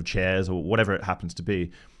thousands of chairs or whatever it happens to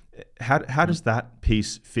be. How does that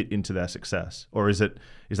piece fit into their success, or is that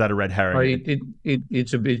a red herring?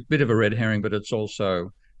 It's a bit of a red herring, but it's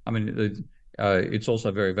also, it's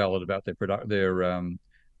also very valid about their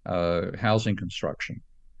housing construction,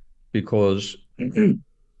 because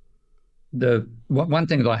the one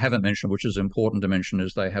thing that I haven't mentioned, which is important to mention,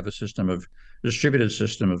 is they have a distributed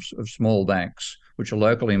system of small banks, which are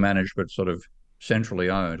locally managed but sort of centrally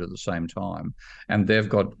owned at the same time, and they've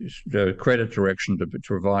got the credit direction to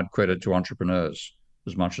provide credit to entrepreneurs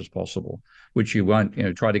as much as possible, which you won't,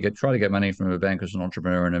 try to get money from a bank as an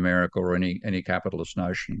entrepreneur in America or any capitalist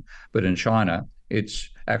nation. But in China, it's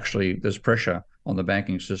actually, there's pressure on the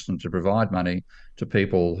banking system to provide money to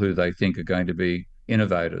people who they think are going to be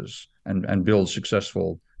innovators and build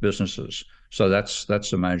successful businesses. So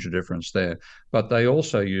that's a major difference there. But they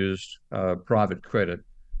also used private credit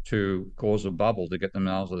to cause a bubble to get them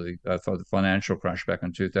out of the financial crash back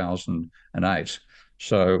in 2008.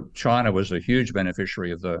 So China was a huge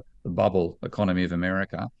beneficiary of the bubble economy of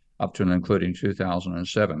America up to and including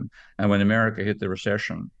 2007. And when America hit the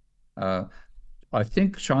recession, I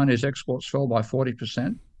think Chinese exports fell by 40%.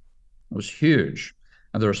 It was huge.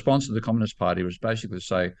 And the response of the Communist Party was basically to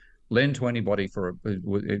say, lend to anybody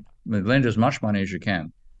lend as much money as you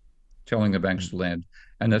can, telling the banks to lend.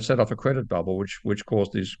 And that set off a credit bubble, which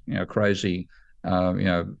caused these crazy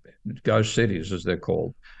ghost cities, as they're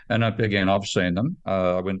called. And again, I've seen them.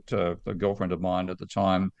 A girlfriend of mine at the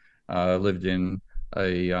time lived in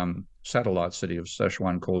a satellite city of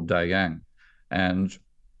Sichuan called Dayang, and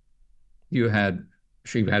she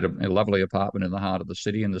had a lovely apartment in the heart of the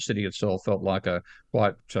city, and the city itself felt like a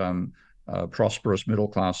quite prosperous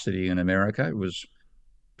middle-class city in America. It was,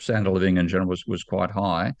 standard of living in general was quite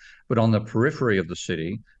high, but on the periphery of the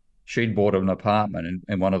city, she'd bought an apartment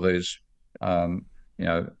in one of these 8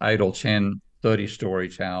 or 10 30-story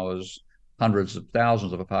towers, hundreds of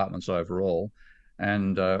thousands of apartments overall.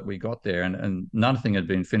 And we got there, and nothing had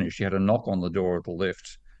been finished. You had to knock on the door of the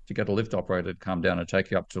lift to get a lift operator to come down and take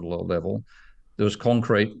you up to the lower level. There was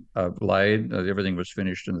concrete laid, everything was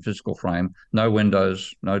finished in the physical frame, no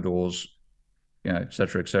windows, no doors, et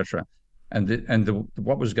cetera, et cetera. And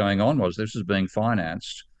what was going on was this was being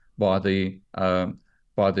financed by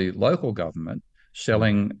the local government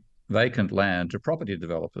selling vacant land to property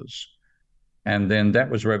developers. And then that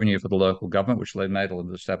was revenue for the local government, which they made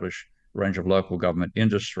them establish a range of local government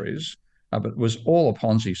industries. But it was all a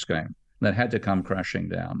Ponzi scheme that had to come crashing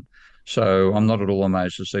down. So I'm not at all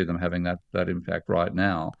amazed to see them having that impact right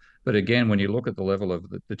now. But again, when you look at the level of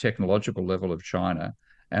the technological level of China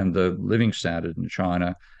and the living standard in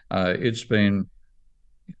China, it's been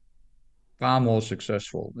far more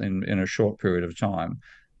successful in a short period of time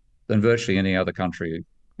than virtually any other country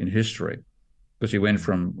in history, because you went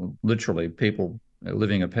from literally people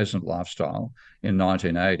living a peasant lifestyle in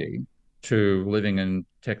 1980 to living in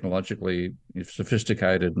technologically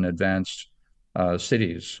sophisticated and advanced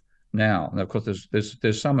cities now. And of course,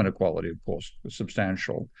 there's some inequality, of course,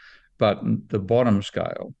 substantial, but the bottom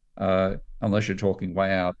scale, unless you're talking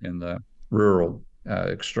way out in the rural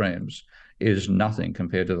extremes, is nothing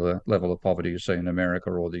compared to the level of poverty you see in America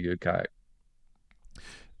or the UK.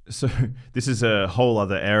 So this is a whole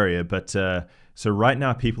other area, but so right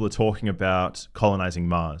now people are talking about colonizing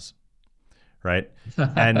Mars, right?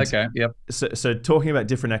 And okay, yep. So talking about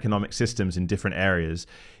different economic systems in different areas,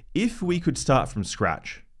 if we could start from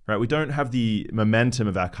scratch, right? We don't have the momentum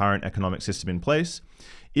of our current economic system in place.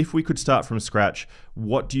 If we could start from scratch,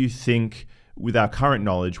 what do you think, with our current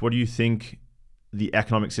knowledge, what do you think the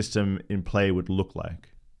economic system in play would look like?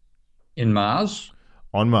 In Mars?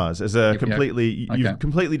 On Mars, as a completely, okay. You've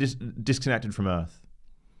completely disconnected from Earth.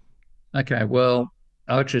 Okay, well,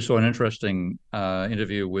 I actually saw an interesting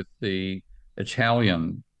interview with the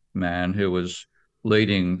Italian man who was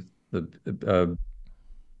leading the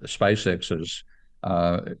SpaceX's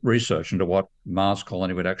research into what Mars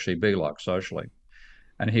colony would actually be like socially.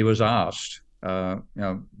 And he was asked,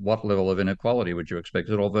 what level of inequality would you expect?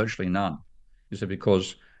 He said, virtually none. He said,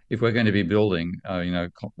 because if we're going to be building, a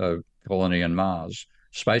colony on Mars,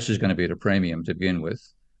 space is going to be at a premium to begin with.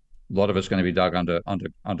 A lot of it's going to be dug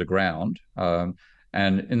underground,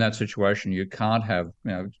 and in that situation, you can't have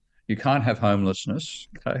homelessness,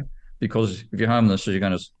 okay? Because if you're homeless, you're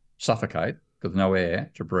going to suffocate with no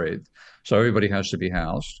air to breathe. So everybody has to be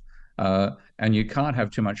housed, and you can't have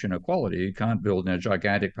too much inequality. You can't build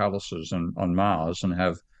gigantic palaces on Mars and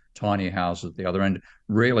have tiny houses at the other end.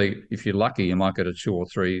 Really, if you're lucky, you might get a 2 or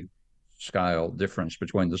 3 scale difference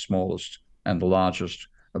between the smallest and the largest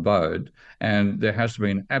abode. And there has to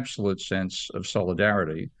be an absolute sense of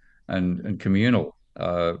solidarity and communal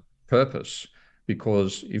purpose,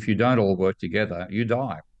 because if you don't all work together, you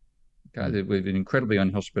die. Okay? We have an incredibly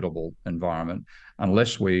inhospitable environment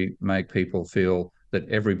unless we make people feel that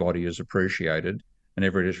everybody is appreciated and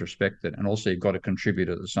everybody is respected, and also you've got to contribute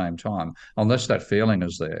at the same time. Unless that feeling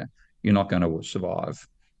is there, you're not going to survive.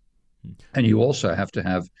 And you also have to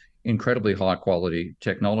have incredibly high quality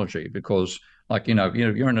technology, because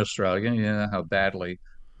you're in Australia, you know how badly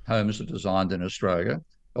homes are designed in Australia.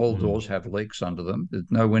 All doors have leaks under them.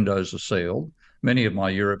 No windows are sealed. Many of my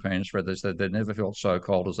European friends said they never felt so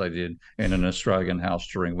cold as they did in an Australian house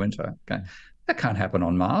during winter. Okay, that can't happen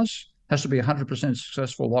on Mars. It has to be 100%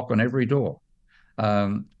 successful lock on every door.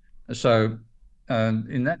 So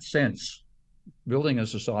in that sense, building a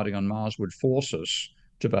society on Mars would force us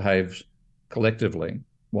to behave collectively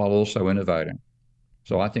while also innovating.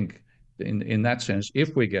 So I think in that sense,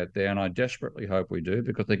 if we get there, and I desperately hope we do,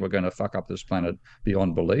 because I think we're going to fuck up this planet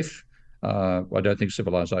beyond belief. I don't think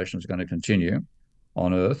civilization is going to continue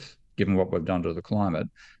on Earth, given what we've done to the climate.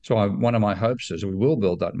 So one of my hopes is we will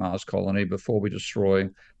build that Mars colony before we destroy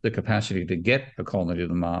the capacity to get a colony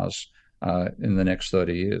to Mars in the next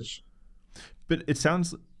 30 years. But it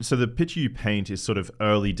sounds, so the picture you paint is sort of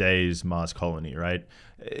early days Mars colony, right?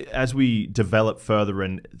 As we develop further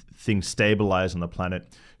and things stabilize on the planet,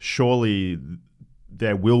 surely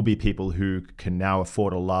there will be people who can now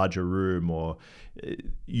afford a larger room, or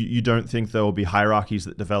you don't think there will be hierarchies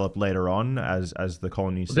that develop later on as the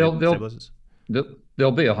colony stabilizes?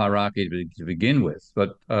 There'll be a hierarchy to begin with,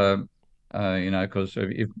 but because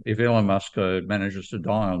if Elon Musk manages to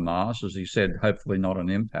die on Mars, as he said, hopefully not an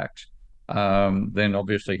impact, then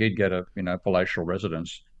obviously he'd get a palatial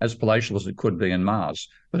residence, as palatial as it could be in Mars.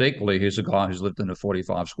 But equally, he's a guy who's lived in a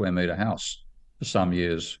 45 square meter house for some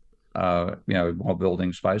years, while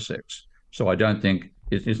building SpaceX. So I don't think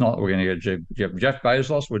it's not that we're going to get Jeff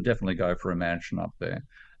Bezos would definitely go for a mansion up there,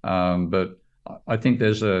 but I think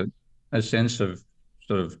there's a sense of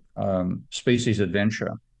sort of species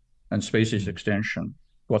adventure and species extension,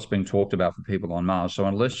 what's being talked about for people on Mars. So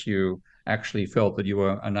unless you actually felt that you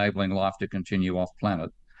were enabling life to continue off planet,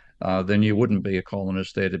 then you wouldn't be a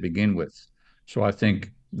colonist there to begin with. So I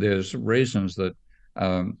think there's reasons that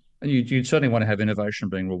you'd certainly want to have innovation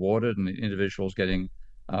being rewarded and individuals getting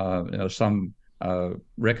some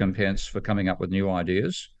recompense for coming up with new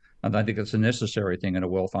ideas. And I think it's a necessary thing in a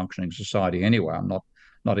well-functioning society anyway. I'm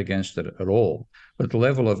not against it at all. But the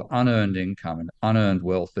level of unearned income and unearned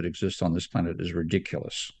wealth that exists on this planet is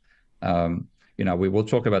ridiculous. We will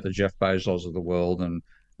talk about the Jeff Bezos of the world,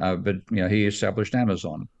 but he established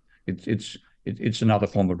Amazon. It's another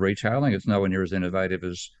form of retailing. It's nowhere near as innovative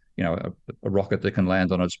as a rocket that can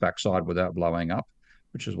land on its backside without blowing up,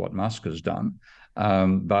 which is what Musk has done.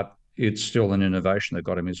 But it's still an innovation that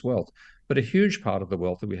got him his wealth. But a huge part of the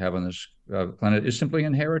wealth that we have on this planet is simply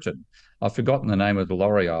inherited. I've forgotten the name of the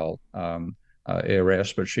L'Oreal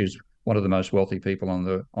heiress, but she's one of the most wealthy people on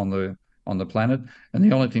the planet, and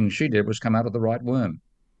the only thing she did was come out of the right womb.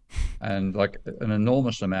 And like an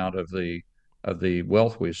enormous amount of the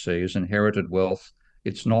wealth we see is inherited wealth.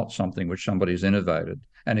 It's not something which somebody's innovated.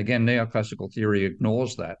 And again, neoclassical theory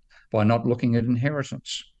ignores that by not looking at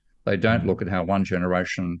inheritance. They don't look at how one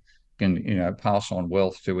generation can pass on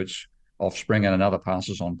wealth to its offspring and another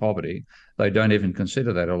passes on poverty. They don't even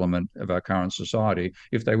consider that element of our current society.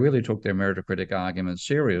 If they really took their meritocratic arguments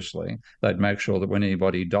seriously, they'd make sure that when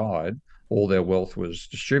anybody died, all their wealth was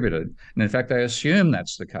distributed. And in fact, they assume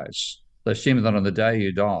that's the case. They assume that on the day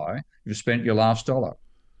you die, you've spent your last dollar.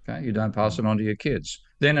 Okay, you don't pass it on to your kids.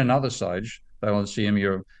 Then another stage, they'll assume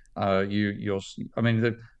the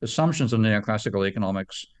assumptions of neoclassical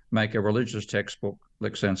economics make a religious textbook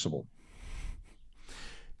look sensible.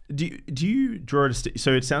 Do you draw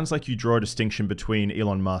so it sounds like you draw a distinction between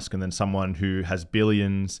Elon Musk and then someone who has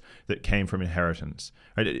billions that came from inheritance,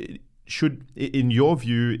 right? In your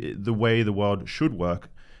view, the way the world should work,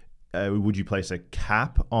 would you place a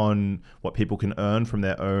cap on what people can earn from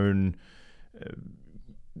their own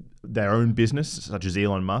business, such as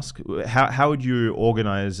Elon Musk? How would you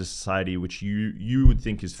organize a society which you would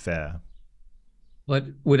think is fair? Well,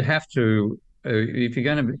 it would have to, if you're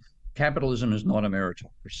going to be, capitalism is not a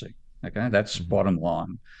meritocracy. Okay, that's bottom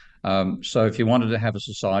line. So if you wanted to have a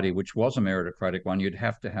society which was a meritocratic one, you'd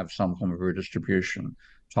have to have some form of redistribution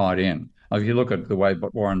tied in. If you look at the way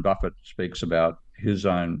Warren Buffett speaks about his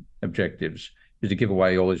own objectives, is to give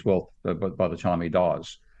away all his wealth by the time he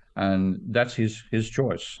dies. And that's his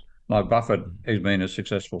choice. Like Buffett has been a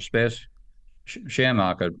successful share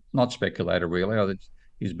market, not speculator really.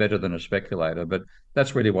 He's better than a speculator, but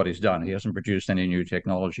that's really what he's done. He hasn't produced any new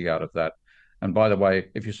technology out of that. And by the way,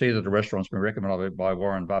 if you see that a restaurant's been recommended by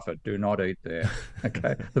Warren Buffett, do not eat there.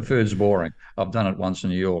 Okay, the food's boring. I've done it once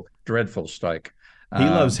in New York. Dreadful steak. He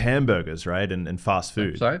loves hamburgers, right, and fast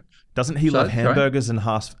food. Doesn't he love hamburgers and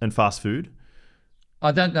fast food?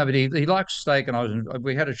 I don't know, but he likes steak, and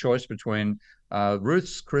we had a choice between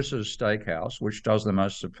Ruth's Chris's Steakhouse, which does the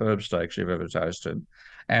most superb steaks you've ever tasted,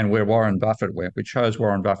 and where Warren Buffett went. We chose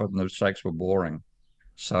Warren Buffett, and the steaks were boring.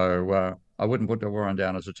 So I wouldn't put Warren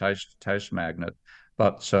down as a taste magnet,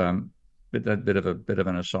 but bit of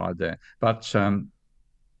an aside there. But to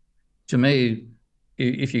me,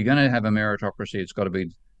 if you're going to have a meritocracy, it's got to be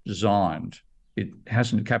designed.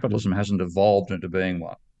 Capitalism hasn't evolved into being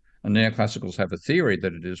one. And neoclassicals have a theory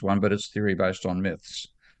that it is one, but it's theory based on myths.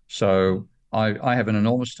 So I have an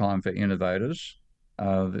enormous time for innovators.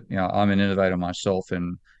 I'm an innovator myself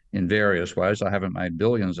in various ways. I haven't made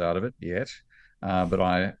billions out of it yet, but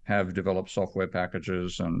I have developed software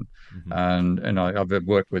packages and I've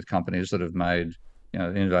worked with companies that have made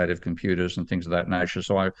innovative computers and things of that nature.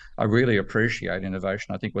 So I really appreciate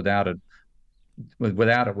innovation. I think without it,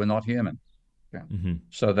 we're not human. Okay.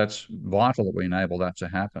 So that's vital that we enable that to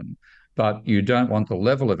happen. But you don't want the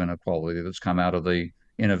level of inequality that's come out of the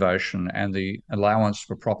innovation and the allowance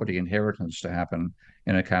for property inheritance to happen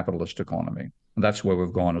in a capitalist economy. And that's where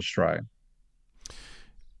we've gone astray.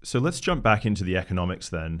 So let's jump back into the economics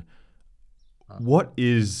then. What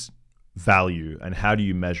is value and how do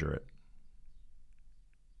you measure it?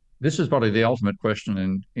 This is probably the ultimate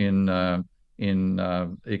question in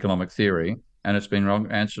economic theory, and it's been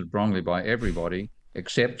answered wrongly by everybody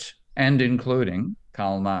except and including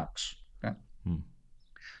Karl Marx. Okay?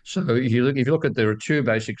 So if you look at, there are two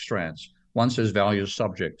basic strands. One says value is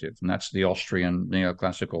subjective, and that's the Austrian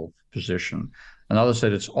neoclassical position. Another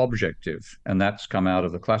said it's objective, and that's come out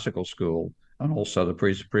of the classical school and also the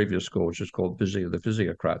previous school, which is called the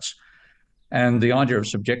physiocrats. And the idea of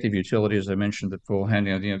subjective utility, as I mentioned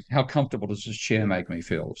beforehand, how comfortable does this chair make me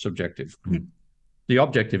feel? Subjective. The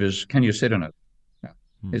objective is, can you sit in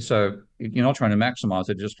it? So you're not trying to maximize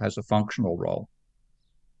it, it just has a functional role.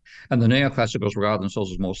 And the neoclassicals regard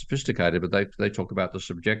themselves as more sophisticated, but they talk about the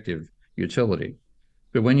subjective utility.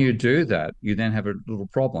 But when you do that, you then have a little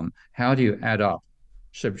problem. How do you add up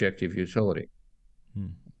subjective utility?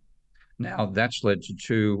 Now, that's led to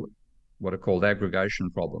two what are called aggregation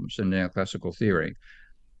problems in neoclassical theory,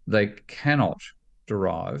 they cannot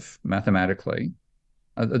derive mathematically.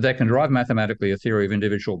 They can derive mathematically a theory of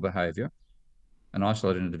individual behavior, an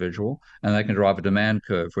isolated individual, and they can derive a demand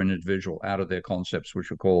curve for an individual out of their concepts,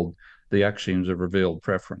 which are called the axioms of revealed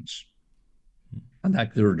preference. And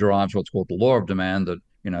that derives what's called the law of demand, that,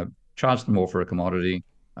 charge more for a commodity,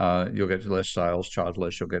 you'll get less sales, charge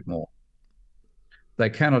less, you'll get more. They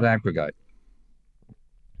cannot aggregate.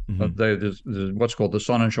 There's what's called the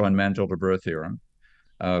Sonnenschein-Mann-Delta-Breuer theorem,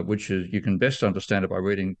 which is, you can best understand it by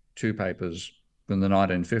reading two papers from the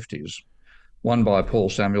 1950s, one by Paul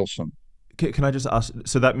Samuelson. Can I just ask,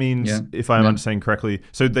 so that means, if I'm understanding correctly,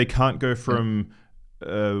 so they can't go from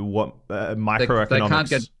microeconomics they can't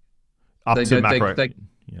get, up to macro? They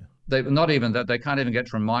not even that, they can't even get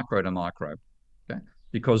from micro to micro, okay?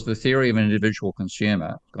 Because the theory of an individual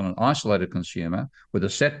consumer, got an isolated consumer with a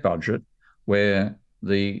set budget where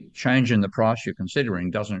the change in the price you're considering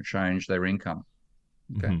doesn't change their income,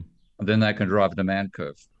 okay? And then they can derive a demand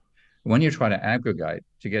curve. When you try to aggregate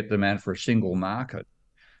to get demand for a single market,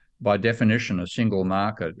 by definition, a single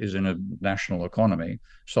market is in a national economy.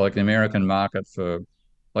 So like the American market for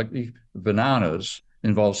like the bananas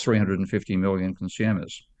involves 350 million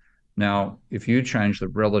consumers. Now, if you change the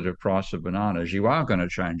relative price of bananas, you are going to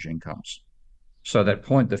change incomes. So that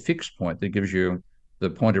point, the fixed point that gives you the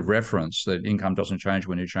point of reference that income doesn't change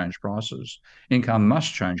when you change prices. Income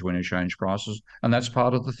must change when you change prices, and that's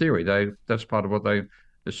part of the theory. That's part of what they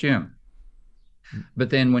assume. But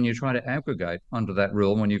then when you try to aggregate under that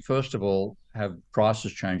rule, when you first of all have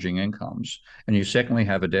prices changing incomes, and you secondly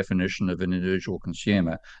have a definition of an individual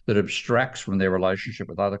consumer that abstracts from their relationship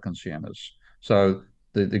with other consumers. So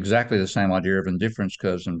exactly the same idea of indifference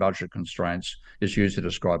curves and budget constraints is used to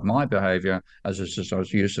describe my behavior as it's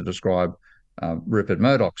used to describe Rupert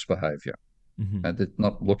Murdoch's behavior.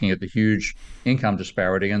 Not looking at the huge income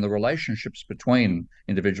disparity and the relationships between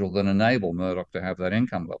individuals that enable Murdoch to have that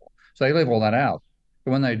income level. So they leave all that out.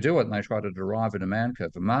 But when they do it and they try to derive a demand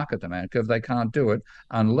curve, a market demand curve, they can't do it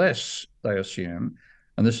unless they assume,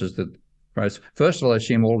 and this is the first of all, they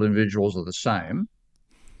assume all individuals are the same.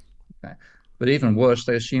 Okay. But even worse,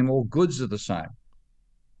 they assume all goods are the same.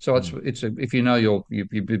 So if you know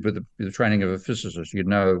the training of a physicist, you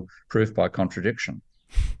know proof by contradiction.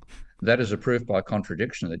 That is a proof by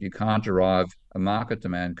contradiction that you can't derive a market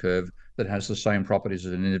demand curve that has the same properties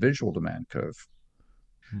as an individual demand curve.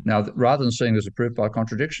 Now, rather than seeing as a proof by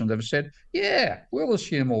contradiction, they've said, yeah, we'll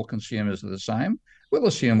assume all consumers are the same. We'll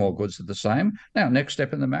assume all goods are the same. Now, next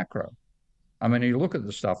step in the macro. I mean, you look at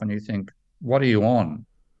the stuff and you think, what are you on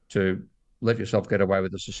to let yourself get away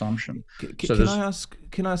with this assumption? Can I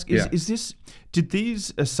ask, did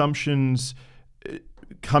these assumptions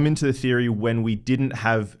come into the theory when we didn't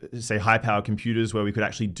have, say, high-power computers where we could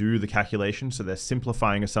actually do the calculation? So they're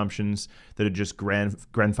simplifying assumptions that are just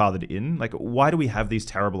grandfathered in. Like, why do we have these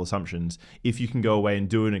terrible assumptions if you can go away and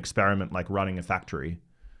do an experiment like running a factory?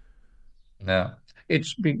 Yeah,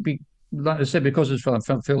 it's like I said, because it's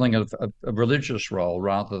fulfilling a religious role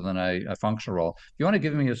rather than a functional role. If you want to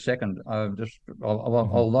give me a second, I'll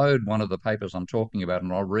load one of the papers I'm talking about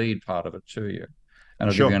and I'll read part of it to you. And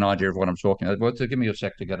I'll give you an idea of what I'm talking about. Well, give me a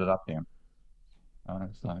sec to get it up here.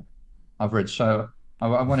 So I've read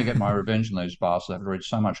I want to get my revenge on these bastards. I've read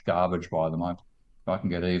so much garbage by them. If I can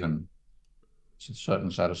get even, it's a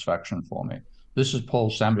certain satisfaction for me. This is Paul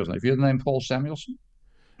Samuelson. Have you the name Paul Samuelson?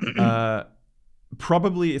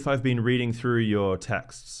 Probably if I've been reading through your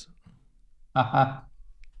texts.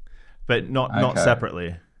 But not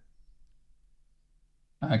separately.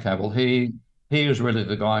 Okay, well, he is really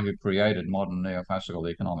the guy who created modern neoclassical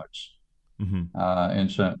economics. And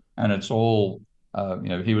it's all,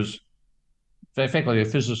 he was effectively a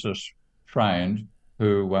physicist trained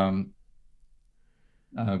who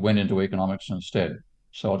went into economics instead.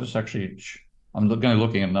 So I'll just actually, I'm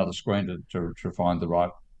looking at another screen to find the right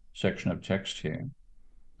section of text here.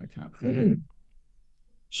 Okay.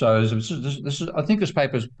 So this is, I think this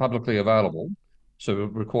paper is publicly available. So we'll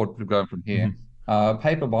record going from here. A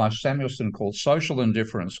paper by Samuelson called Social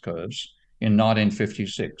Indifference Curves in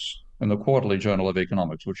 1956 in the Quarterly Journal of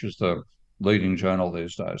Economics, which is the leading journal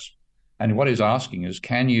these days. And what he's asking is,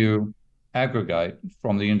 can you aggregate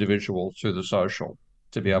from the individual to the social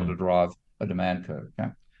to be able to derive a demand curve?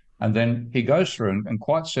 Okay? And then he goes through and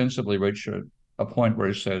quite sensibly reaches a point where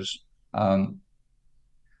he says,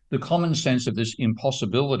 the common sense of this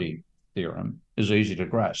impossibility theorem is easy to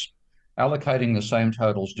grasp. Allocating the same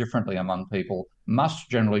totals differently among people must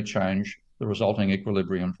generally change the resulting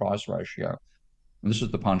equilibrium price ratio. And this is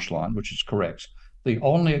the punchline, which is correct. The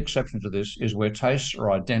only exception to this is where tastes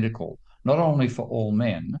are identical, not only for all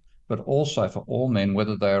men, but also for all men,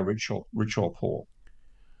 whether they are rich or poor.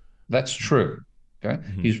 That's true. Okay.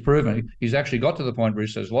 He's proven, he's actually got to the point where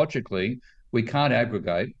he says, logically, we can't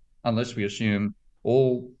aggregate unless we assume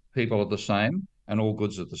all people are the same and all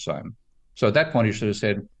goods are the same. So at that point, he should have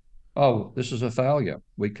said, oh, this is a failure.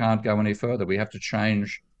 We can't go any further. We have to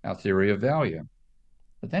change our theory of value.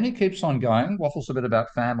 But then he keeps on going, waffles a bit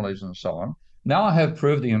about families and so on. Now I have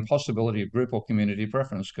proved the impossibility of group or community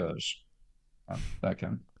preference curves. Okay.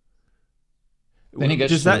 Then he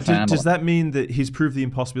gets does that mean that he's proved the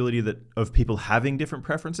impossibility of people having different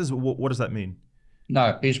preferences? What does that mean?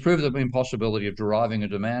 No, he's proved the impossibility of deriving a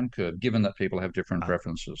demand curve, given that people have different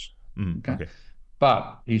preferences. Okay.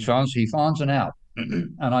 But he finds an out.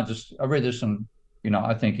 And I read this and,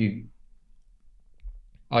 I think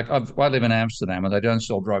I live in Amsterdam and they don't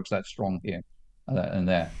sell drugs that strong here and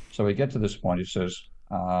there. So we get to this point, he says,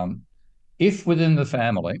 if within the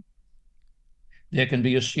family, there can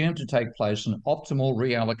be assumed to take place an optimal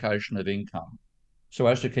reallocation of income so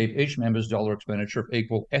as to keep each member's dollar expenditure of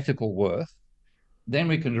equal ethical worth, then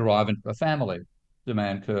we can derive a family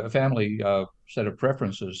demand curve, a family set of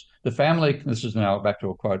preferences. The family, this is now back to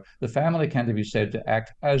a quote, the family can be said to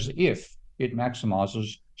act as if it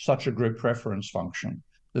maximizes such a group preference function.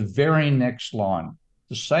 The very next line,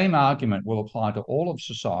 the same argument will apply to all of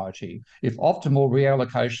society if optimal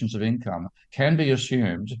reallocations of income can be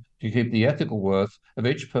assumed to keep the ethical worth of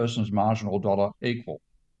each person's marginal dollar equal.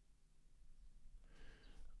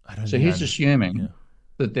 So he's assuming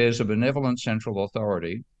that there's a benevolent central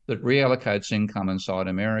authority that reallocates income inside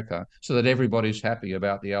America so that everybody's happy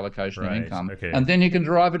about the allocation of income. Okay. And then you can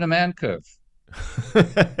derive a demand curve.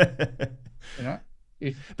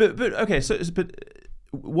 But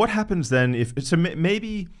what happens then if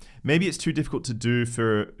maybe it's too difficult to do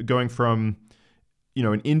for going from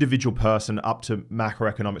an individual person up to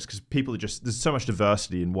macroeconomics, because people there's so much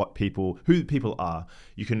diversity in who people are.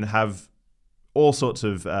 You can have all sorts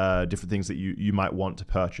of different things that you might want to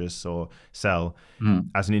purchase or sell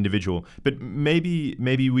as an individual. But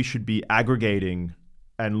maybe we should be aggregating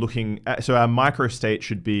and looking at, so our microstate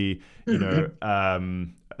should be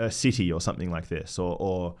a city or something like this,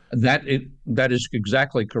 or that is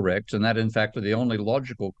exactly correct, and that in fact the only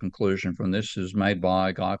logical conclusion from this is made by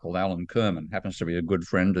a guy called Alan Kerman, happens to be a good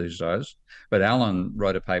friend these days. But Alan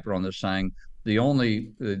wrote a paper on this saying this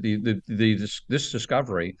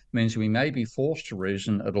discovery means we may be forced to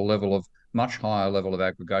reason at a much higher level of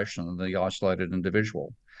aggregation than the isolated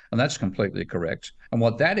individual. And that's completely correct. And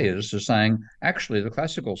what that is saying, actually, the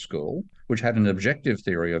classical school, which had an objective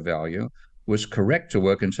theory of value, was correct to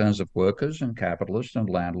work in terms of workers and capitalists and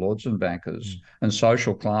landlords and bankers and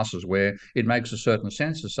social classes, where it makes a certain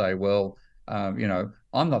sense to say, well,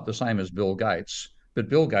 I'm not the same as Bill Gates, but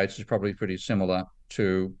Bill Gates is probably pretty similar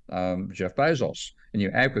to Jeff Bezos. And you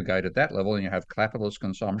aggregate at that level and you have capitalist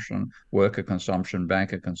consumption, worker consumption,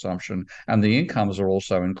 banker consumption, and the incomes are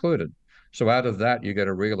also included. So out of that, you get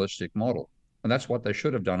a realistic model. And that's what they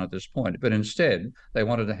should have done at this point. But instead, they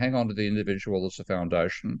wanted to hang on to the individual as a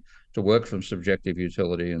foundation, to work from subjective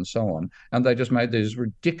utility and so on. And they just made these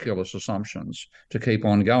ridiculous assumptions to keep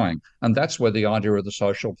on going. And that's where the idea of the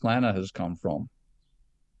social planner has come from.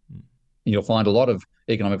 You'll find a lot of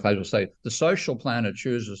economic players will say, the social planner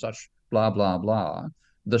chooses such blah, blah, blah.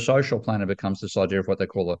 The social planner becomes this idea of what they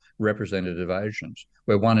call a representative agent,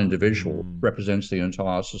 where one individual represents the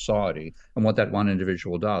entire society. And what that one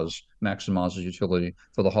individual does maximizes utility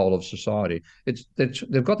for the whole of society.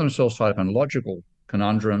 They've got themselves tied up in logical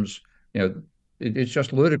conundrums. It's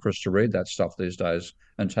just ludicrous to read that stuff these days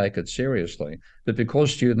and take it seriously. But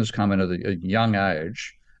because students come in at a young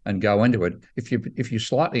age and go into it, if you're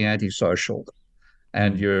slightly antisocial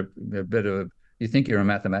and you think you're a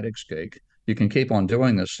mathematics geek, you can keep on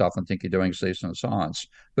doing this stuff and think you're doing decent science,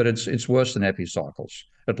 but it's worse than epicycles.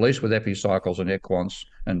 At least with epicycles and equants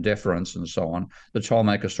and deference and so on, the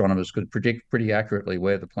Ptolemaic astronomers could predict pretty accurately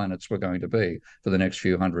where the planets were going to be for the next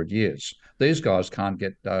few hundred years. These guys can't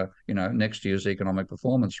get next year's economic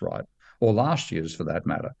performance right, or last year's for that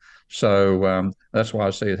matter. So that's why I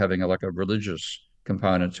see it having a religious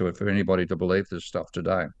component to it for anybody to believe this stuff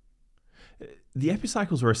today. The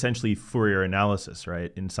epicycles were essentially Fourier analysis,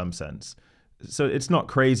 right, in some sense. So it's not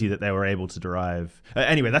crazy that they were able to derive.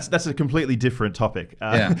 Anyway, that's a completely different topic.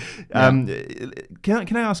 Can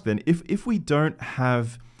I ask then, if we don't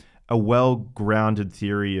have a well-grounded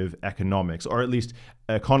theory of economics, or at least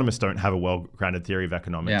economists don't have a well-grounded theory of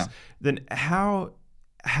economics, then how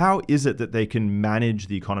is it that they can manage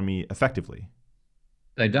the economy effectively?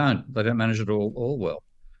 They don't manage it all well.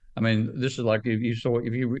 I mean, this is like if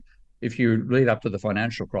you if you lead up to the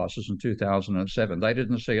financial crisis in 2007, they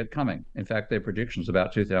didn't see it coming. In fact, their predictions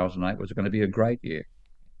about 2008 was going to be a great year.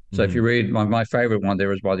 So if you read, my favorite one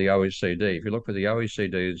there is by the OECD. If you look for the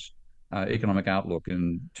OECD's economic outlook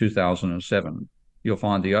in 2007, you'll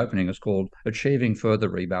find the opening is called Achieving Further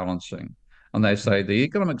Rebalancing. And they say the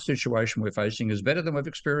economic situation we're facing is better than we've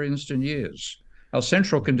experienced in years. Our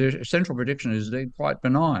central prediction is indeed quite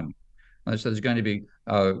benign. And so there's going to be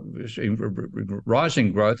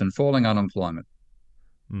rising growth and falling unemployment.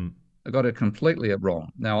 I got it completely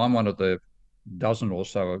wrong. Now, I'm one of the dozen or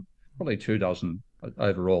so, probably 24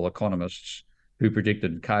 overall economists who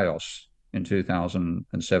predicted chaos in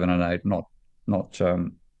 2007 and 8,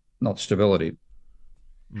 not stability.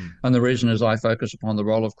 And the reason is I focus upon the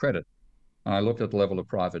role of credit. I looked at the level of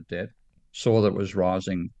private debt, saw that it was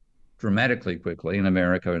rising dramatically quickly in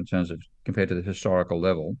America in terms of compared to the historical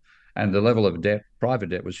level, and the level of debt, private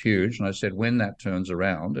debt, was huge. And I said, when that turns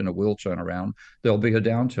around, and it will turn around, there'll be a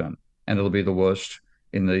downturn, and it'll be the worst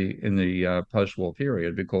in the post-war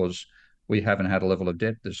period, because we haven't had a level of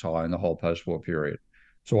debt this high in the whole post-war period.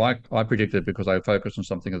 So I predicted, because I focused on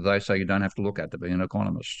something that they say you don't have to look at to be an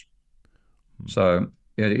economist. So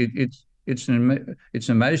yeah, it's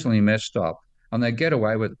amazingly messed up, and they get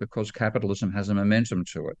away with it because capitalism has a momentum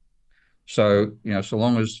to it. So so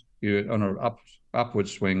long as you're on an upward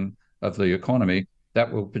swing of the economy,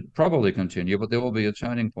 that will probably continue, but there will be a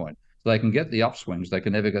turning point. So they can get the upswings, they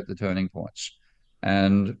can never get the turning points,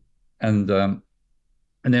 and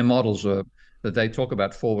their models are that they talk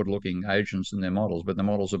about forward-looking agents in their models, but the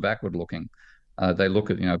models are backward-looking. They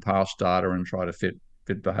look at past data and try to fit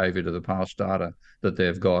behavior to the past data that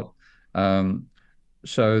they've got.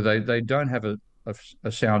 So they don't have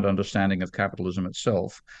a sound understanding of capitalism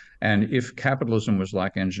itself. And if capitalism was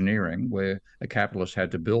like engineering, where a capitalist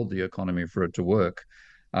had to build the economy for it to work,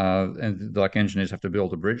 and like engineers have to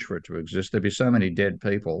build a bridge for it to exist, there'd be so many dead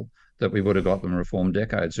people that we would have got them reformed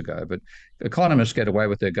decades ago. But economists get away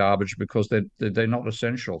with their garbage because they're not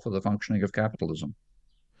essential for the functioning of capitalism.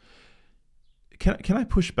 Can I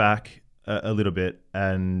push back a little bit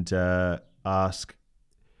and ask,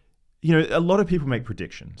 a lot of people make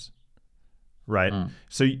predictions, right?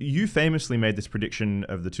 So you famously made this prediction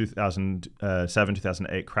of the 2007,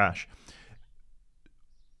 2008 crash.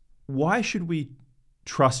 Why should we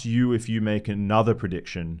trust you if you make another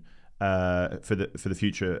prediction for the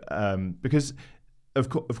future? Because of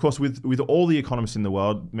course, with all the economists in the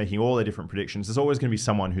world making all their different predictions, there's always going to be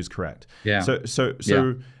someone who's correct. Yeah.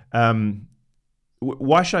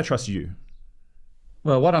 Why should I trust you?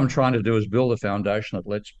 Well, what I'm trying to do is build a foundation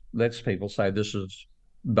that lets people say this is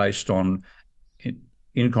based on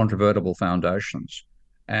incontrovertible foundations.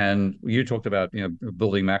 And you talked about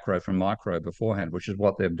building macro from micro beforehand, which is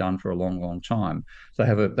what they've done for a long, long time. So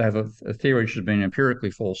they have a theory which has been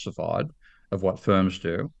empirically falsified of what firms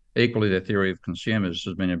do. Equally, their theory of consumers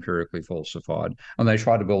has been empirically falsified, and they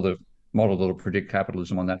try to build a model that will predict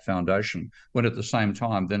capitalism on that foundation, when at the same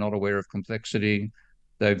time they're not aware of complexity.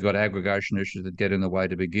 They've got aggregation issues that get in the way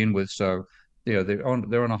to begin with. So they're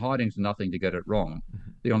on a hiding to nothing to get it wrong.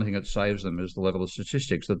 The only thing that saves them is the level of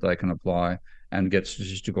statistics that they can apply and get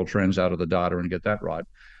statistical trends out of the data and get that right.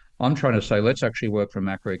 I'm trying to say, let's actually work from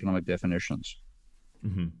macroeconomic definitions.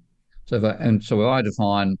 So I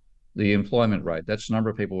define the employment rate. That's the number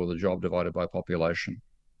of people with a job divided by population.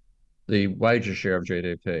 The wages share of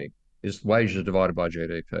GDP is wages divided by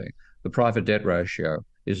GDP. The private debt ratio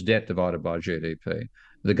is debt divided by GDP.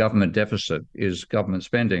 The government deficit is government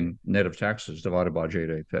spending net of taxes divided by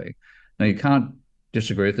GDP. Now, you can't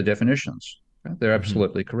disagree with the definitions. Right? They're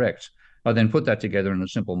absolutely correct. I then put that together in a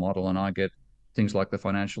simple model, and I get things like the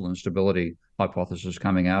financial instability hypothesis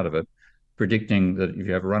coming out of it, predicting that if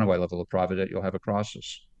you have a runaway level of private debt, you'll have a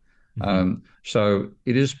crisis. So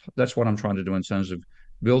that's what I'm trying to do in terms of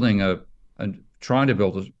building trying to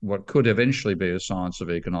build what could eventually be a science of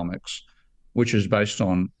economics, which is based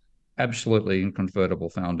on absolutely incontrovertible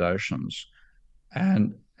foundations,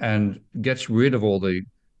 and gets rid of all the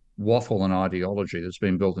waffle and ideology that's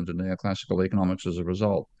been built into neoclassical economics as a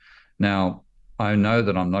result. Now, I know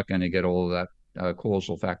that I'm not going to get all of that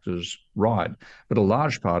causal factors right, but a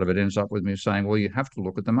large part of it ends up with me saying, well, you have to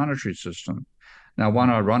look at the monetary system. Now, one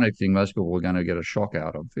ironic thing most people are going to get a shock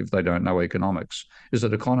out of if they don't know economics is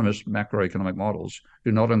that economists' macroeconomic models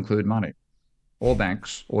do not include money or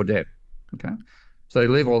banks or debt. Okay, so they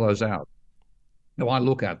leave all those out. Now, I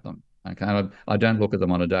look at them. Okay, I don't look at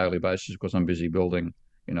them on a daily basis because I'm busy building,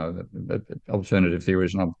 alternative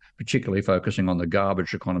theories, and I'm particularly focusing on the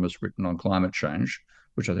garbage economists written on climate change,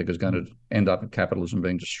 which I think is going to end up with capitalism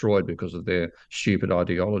being destroyed because of their stupid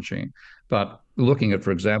ideology. But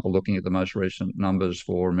for example, looking at the most recent numbers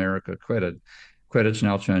for America credit's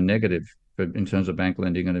now turned negative in terms of bank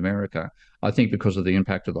lending in America. I think because of the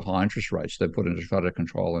impact of the high interest rates they've put in to try to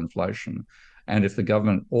control inflation. And if the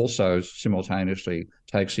government also simultaneously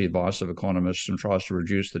takes the advice of economists and tries to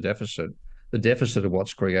reduce the deficit of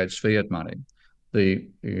what creates fiat money, the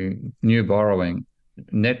new borrowing,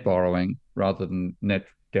 net borrowing rather than net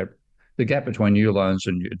debt, the gap between new loans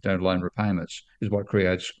and loan repayments is what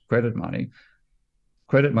creates credit money.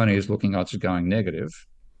 Credit money is looking like it's going negative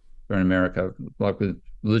in America, like with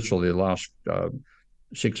literally the last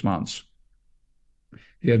 6 months.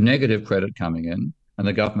 You have negative credit coming in, and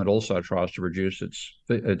the government also tries to reduce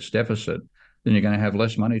its deficit, then you're going to have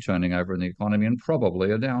less money turning over in the economy and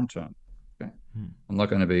probably a downturn. Okay? I'm not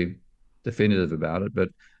going to be definitive about it, but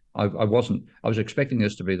I was expecting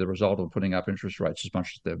this to be the result of putting up interest rates as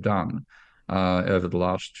much as they've done over the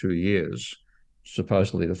last 2 years,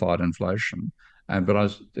 supposedly to fight inflation.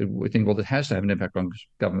 But we think, well, it has to have an impact on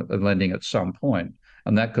government lending at some point,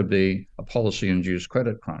 and that could be a policy-induced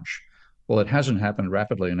credit crunch. Well, it hasn't happened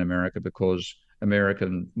rapidly in America because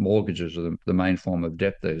American mortgages are the main form of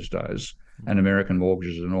debt these days, and American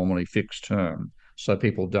mortgages are normally fixed term, so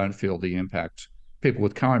people don't feel the impact. People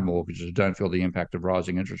with current mortgages don't feel the impact of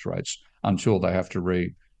rising interest rates until they have to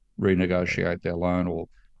renegotiate their loan or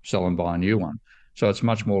sell and buy a new one. So it's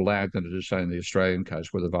much more lagged than it is, say, in the Australian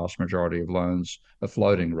case, where the vast majority of loans are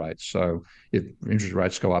floating rates. So if interest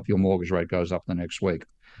rates go up, your mortgage rate goes up the next week.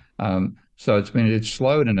 So it's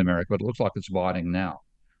slowed in America, but it looks like it's biting now.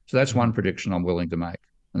 So that's one prediction I'm willing to make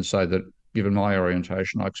and say that, given my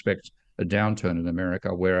orientation, I expect a downturn in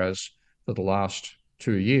America, whereas for the last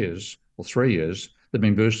 2 years or 3 years, they've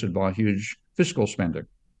been boosted by huge fiscal spending.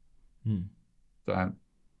 So,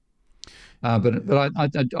 but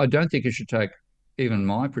I don't think you should take even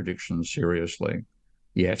my predictions seriously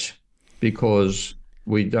yet, because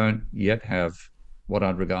we don't yet have what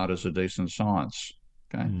I'd regard as a decent science.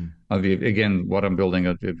 Okay, again, what I'm building,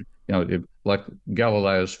 like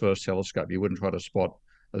Galileo's first telescope, you wouldn't try to spot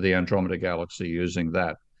the Andromeda galaxy using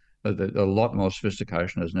that. A lot more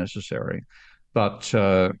sophistication is necessary. But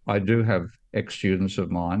I do have ex-students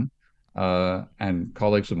of mine and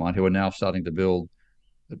colleagues of mine who are now starting to build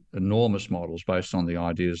enormous models based on the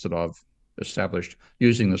ideas that I've established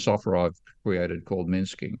using the software I've created called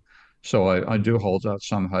Minsky. So I do hold out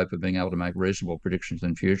some hope of being able to make reasonable predictions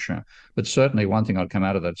in future. But certainly one thing I'd come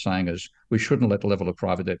out of that saying is we shouldn't let the level of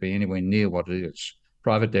private debt be anywhere near what it is.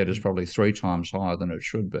 Private debt is probably 3 times higher than it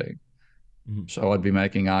should be. So I'd be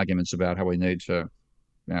making arguments about how we need to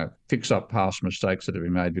fix up past mistakes that have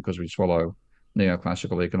been made because we swallow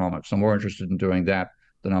neoclassical economics. I'm more interested in doing that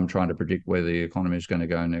than I'm trying to predict where the economy is going to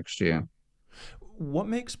go next year. What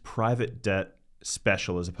makes private debt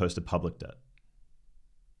special as opposed to public debt?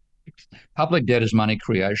 Public debt is money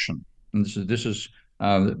creation. And this is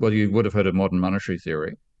well, you would have heard of modern monetary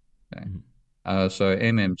theory. Okay? So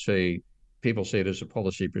MMT, people see it as a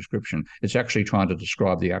policy prescription. It's actually trying to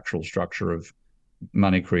describe the actual structure of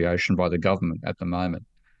money creation by the government at the moment.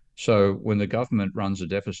 So when the government runs a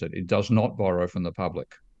deficit, it does not borrow from the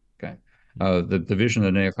public. Okay, the vision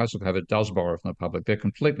of the neoclassical have, it does borrow from the public. They're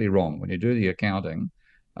completely wrong. When you do the accounting,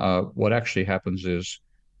 what actually happens is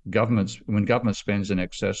when government spends in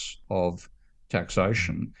excess of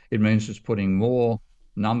taxation, it means it's putting more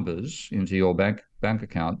numbers into your bank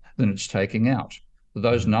account than it's taking out.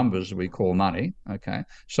 Those numbers we call money. Okay,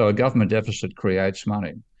 so a government deficit creates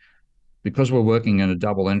money. Because we're working in a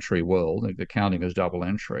double entry world, the accounting is double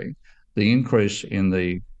entry, the increase in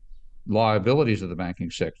the liabilities of the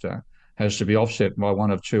banking sector has to be offset by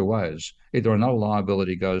one of 2 ways. Either another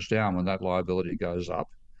liability goes down when that liability goes up,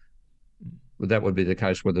 that would be the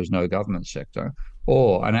case where there's no government sector,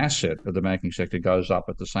 or an asset of the banking sector goes up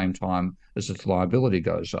at the same time as its liability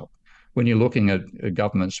goes up. When you're looking at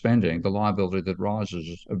government spending, the liability that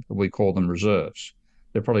rises, we call them reserves.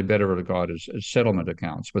 They're probably better regarded as settlement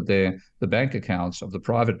accounts, but they're the bank accounts of the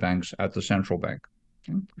private banks at the central bank.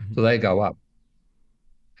 Okay? So they go up.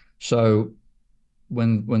 So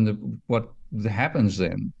what happens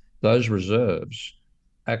then, those reserves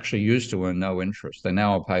actually used to earn no interest. They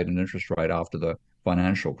now are paid an interest rate after the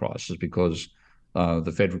financial crisis because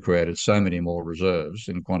the Fed created so many more reserves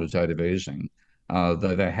in quantitative easing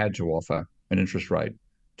that they had to offer an interest rate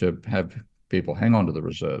to have people hang on to the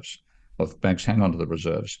reserves, of banks hang on to the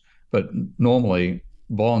reserves. But normally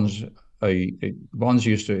bonds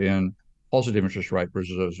used to earn positive interest rate,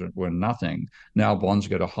 reserves were nothing. Now bonds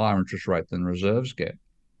get a higher interest rate than reserves get.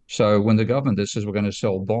 So when the government that says we're going to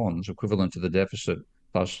sell bonds equivalent to the deficit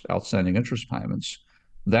plus outstanding interest payments,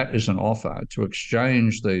 that is an offer to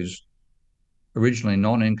exchange these originally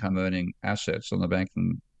non-income earning assets on the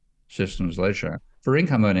banking system's ledger for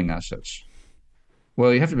income earning assets.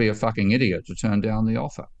 Well, you have to be a fucking idiot to turn down the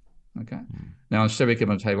offer. Okay. Now, instead we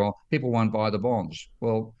can say, well, people won't buy the bonds.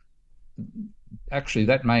 Well, actually,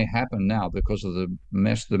 that may happen now because of the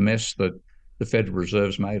mess that the Federal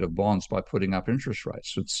Reserve's made of bonds by putting up interest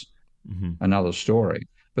rates. It's another story.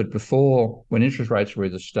 But before, when interest rates were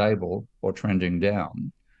either stable or trending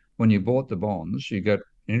down, when you bought the bonds, you got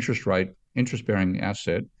interest-bearing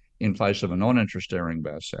asset in place of a non-interest-bearing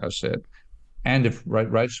asset. And if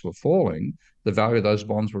rates were falling, the value of those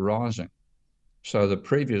bonds were rising. So the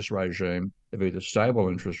previous regime of either stable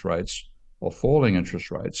interest rates or falling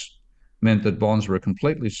interest rates meant that bonds were a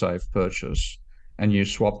completely safe purchase, and you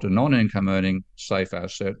swapped a non-income earning safe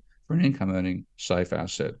asset for an income earning safe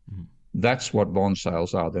asset. That's what bond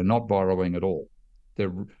sales are. They're not borrowing at all.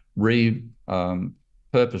 They're repurposing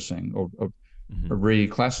or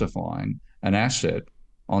reclassifying an asset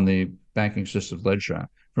on the banking system ledger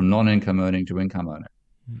from non-income earning to income earning.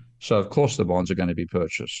 So of course the bonds are going to be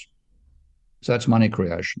purchased. So that's money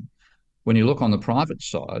creation. When you look on the private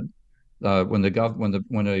side, when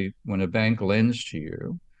a bank lends to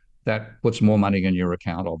you, that puts more money in your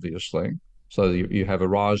account, obviously. So you have a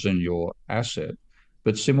rise in your asset,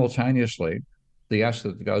 but simultaneously, the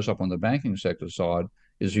asset that goes up on the banking sector side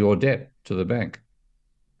is your debt to the bank.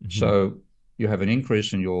 So you have an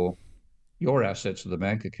increase in your assets to the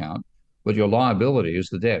bank account, but your liability is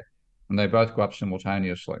the debt, and they both go up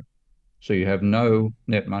simultaneously. So you have no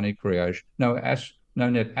net money creation, no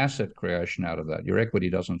net asset creation out of that. Your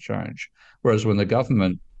equity doesn't change. Whereas when the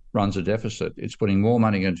government runs a deficit, it's putting more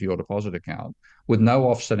money into your deposit account with no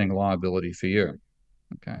offsetting liability for you.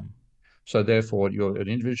 Okay. So therefore, at an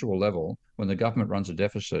individual level, when the government runs a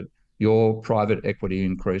deficit, your private equity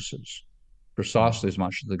increases precisely as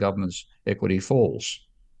much as the government's equity falls.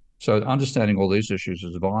 So understanding all these issues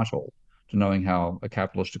is vital to knowing how a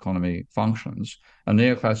capitalist economy functions. And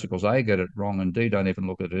neoclassicals, A, get it wrong, and D, don't even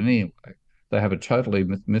look at it anyway. They have a totally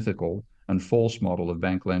mythical and false model of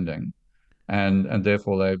bank lending. And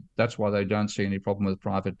therefore, that's why they don't see any problem with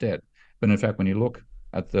private debt. But in fact, when you look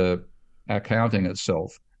at the accounting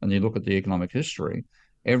itself and you look at the economic history,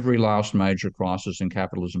 every last major crisis in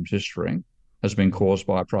capitalism's history has been caused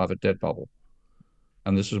by a private debt bubble.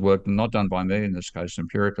 And this is work not done by me in this case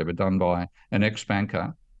empirically, but done by an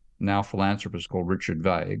ex-banker, now philanthropist called Richard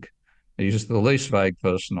Vague. He's the least vague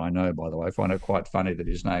person I know, by the way. I find it quite funny that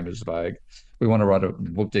his name is Vague. We want to write a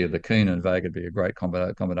book together. Keen and Vague would be a great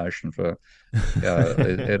combination for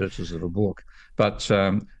editors of a book. But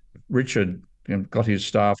Richard got his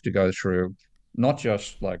staff to go through not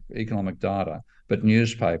just like economic data, but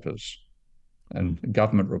newspapers and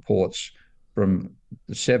government reports from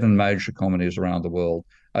the 7 major economies around the world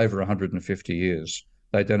over 150 years.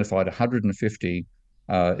 They identified 150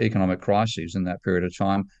 economic crises in that period of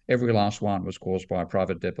time. Every last one was caused by a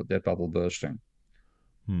private debt bubble bursting.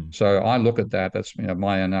 So I look at that. That's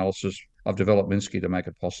my analysis. I've developed Minsky to make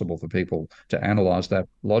it possible for people to analyze that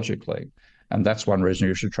logically. And that's one reason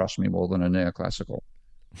you should trust me more than a neoclassical.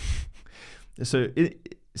 So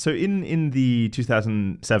in the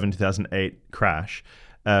 2007-2008 crash,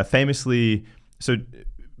 famously, so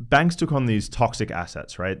banks took on these toxic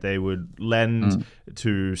assets, right? They would lend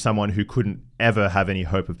to someone who couldn't ever have any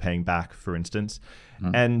hope of paying back, for instance.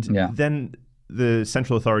 And then the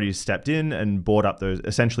central authorities stepped in and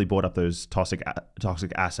essentially bought up those toxic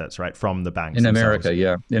assets, right, from the banks in themselves.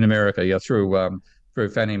 America, through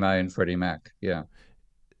Fannie Mae and Freddie Mac,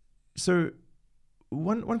 So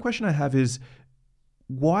one question I have is,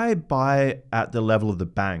 why buy at the level of the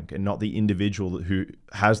bank and not the individual who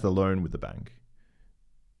has the loan with the bank?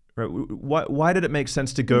 Right? Why did it make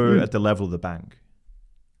sense to go at the level of the bank?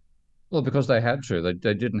 Well, because they had to.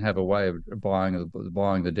 They didn't have a way of buying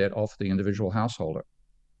the debt off the individual householder.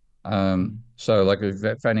 So like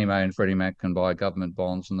Fannie Mae and Freddie Mac can buy government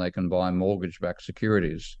bonds and they can buy mortgage-backed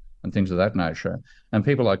securities and things of that nature. And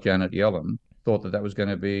people like Janet Yellen thought that was going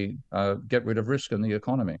to be get rid of risk in the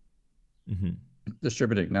economy.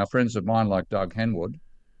 Distributing. Now, friends of mine like Doug Henwood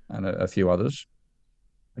and a few others,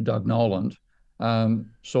 Doug Noland,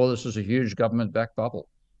 saw this as a huge government-backed bubble.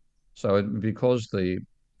 So because the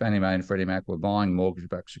Fannie Mae and Freddie Mac were buying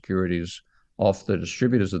mortgage-backed securities off the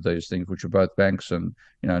distributors of these things, which are both banks and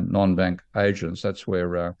non-bank agents, that's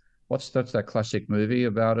where that's that classic movie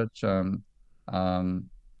about it.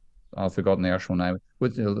 I've forgotten the actual name,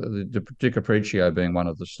 with DiCaprio being one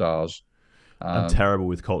of the stars. I'm terrible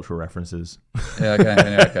with cultural references.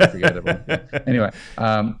 Okay, forget it. Anyway,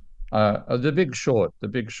 The Big Short.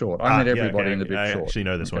 I met everybody in The Big Short. I actually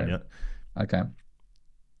know this one, yeah. Okay.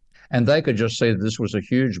 And they could just see that this was a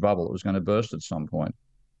huge bubble that was going to burst at some point.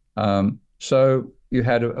 So you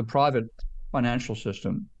had a private financial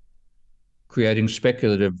system creating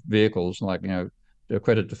speculative vehicles like, the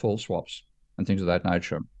credit default swaps and things of that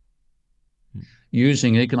nature,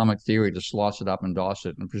 using economic theory to slice it up and dice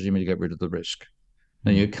it and presumably get rid of the risk.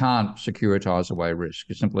 And you can't securitize away risk.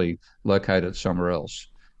 You simply locate it somewhere else.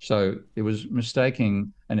 So it was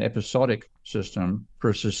mistaking an episodic system for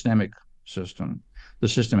a systemic system. The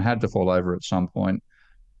system had to fall over at some point,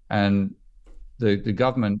 and the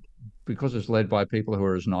government, because it's led by people who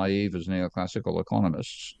are as naive as neoclassical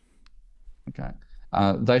economists, okay,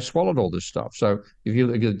 they swallowed all this stuff. So if you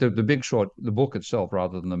look at the Big Short, the book itself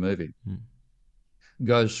rather than the movie,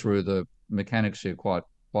 goes through the mechanics here quite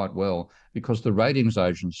well, because the ratings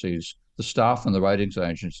agencies, the staff in the ratings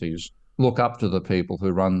agencies, look up to the people who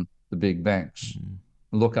run the big banks,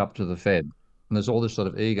 look up to the Fed. And there's all this sort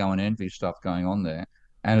of ego and envy stuff going on there.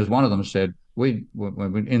 And as one of them said, in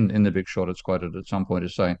the Big Short, it's quoted at some point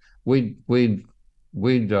as saying, we'd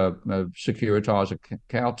securitize a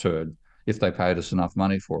cow turd if they paid us enough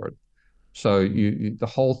money for it. So the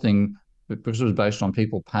whole thing, because it was based on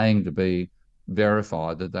people paying to be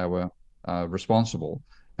verified that they were responsible,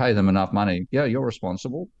 pay them enough money. Yeah, you're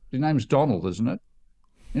responsible. Your name's Donald, isn't it?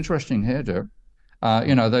 Interesting hairdo.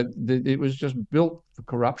 It was just built for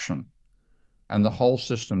corruption. And the whole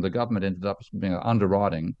system, the government ended up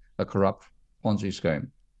underwriting a corrupt Ponzi scheme,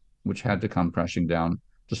 which had to come crashing down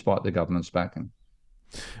despite the government's backing.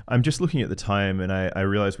 I'm just looking at the time, and I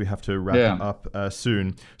realize we have to wrap up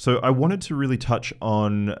soon. So I wanted to really touch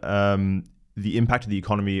on the impact of the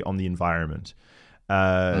economy on the environment.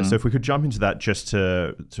 So if we could jump into that just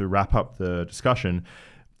to wrap up the discussion.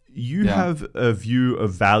 You have a view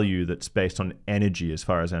of value that's based on energy, as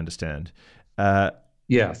far as I understand.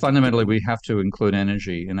 Fundamentally, we have to include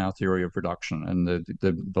energy in our theory of production. And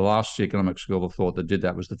the last economic school of thought that did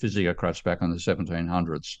that was the physiocrats back in the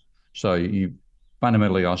 1700s. So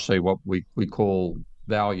fundamentally, I see what we call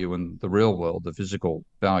value in the real world, the physical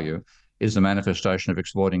value, is the manifestation of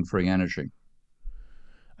exploiting free energy.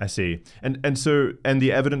 I see. And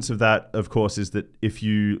the evidence of that, of course, is that if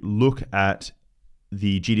you look at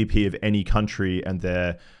the GDP of any country and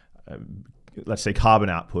their, let's say, carbon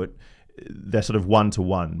output, they're sort of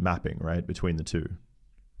one-to-one mapping, right, between the two.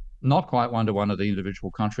 Not quite one-to-one at the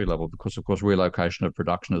individual country level, because, of course, relocation of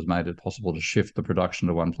production has made it possible to shift the production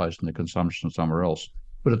to one place and the consumption somewhere else.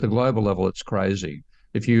 But at the global level, it's crazy.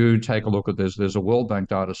 If you take a look at this, there's a World Bank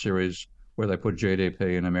data series where they put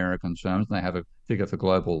GDP in American terms, and they have a figure for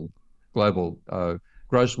global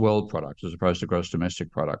gross world product as opposed to gross domestic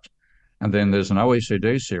product. And then there's an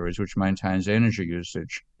OECD series which maintains energy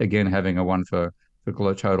usage, again having a one for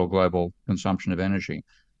total global consumption of energy.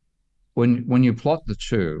 When you plot the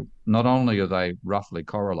two, not only are they roughly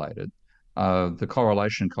correlated, the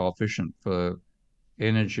correlation coefficient for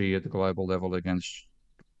energy at the global level against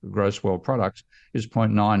gross world product is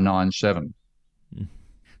 0.997.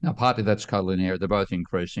 Now, partly that's collinear. They're both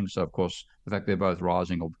increasing. So, of course, the fact they're both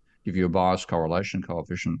rising will give you a biased correlation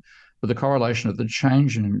coefficient. But the correlation of the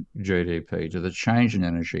change in GDP to the change in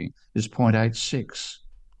energy is 0.86.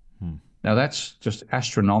 Now, that's just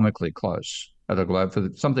astronomically close at a globe. For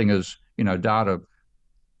something as, data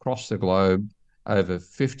across the globe over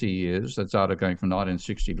 50 years, that's data going from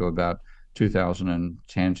 1960 to about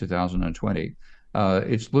 2010, 2020,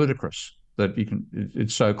 it's ludicrous that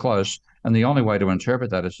it's so close. And the only way to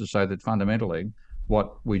interpret that is to say that fundamentally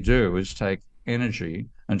what we do is take energy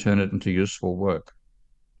and turn it into useful work.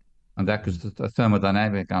 And that is the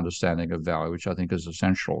thermodynamic understanding of value, which I think is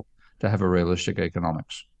essential to have a realistic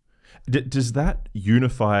economics. Does that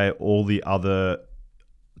unify all the other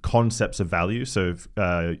concepts of value? So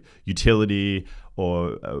utility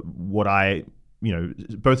or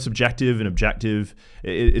both subjective and objective,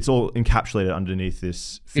 it's all encapsulated underneath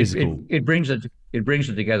this physical. It brings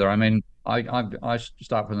it together. I mean, I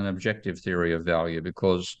start with an objective theory of value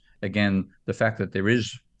because, again, the fact that there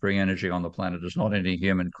is free energy on the planet is not any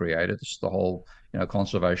human created. It's the whole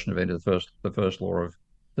conservation of energy, the first law of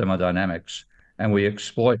thermodynamics, and we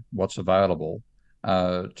exploit what's available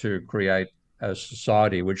to create a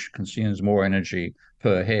society which consumes more energy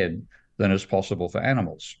per head than is possible for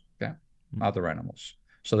animals. Other animals.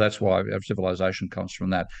 So that's why our civilization comes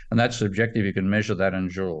from that. And that's subjective. You can measure that in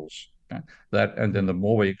joules. And then the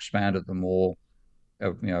more we expand it, the more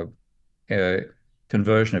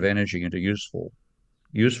conversion of energy into useful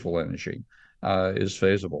energy is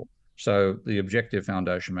feasible. So the objective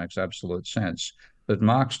foundation makes absolute sense. But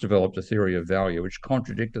Marx developed a theory of value which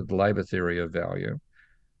contradicted the labor theory of value.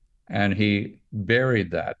 And he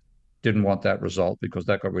buried that, didn't want that result because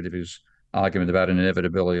that got rid of his argument about an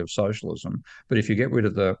inevitability of socialism. But if you get rid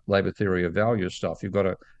of the labor theory of value stuff, you've got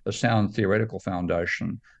a sound theoretical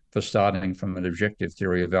foundation for starting from an objective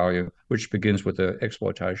theory of value, which begins with the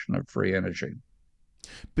exploitation of free energy.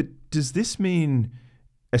 But does this mean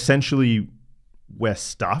essentially we're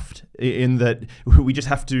stuffed in that we just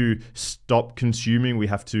have to stop consuming? We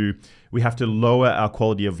have to lower our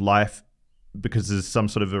quality of life because there's some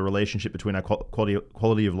sort of a relationship between our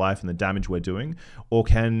quality of life and the damage we're doing? Or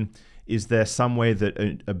is there some way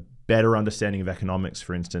that a better understanding of economics,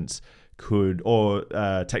 for instance, could, or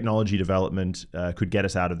technology development could get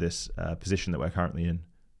us out of this position that we're currently in?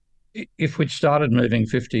 If we'd started moving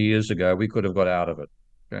 50 years ago, we could have got out of it.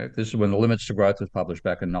 Okay? This is when the Limits to Growth was published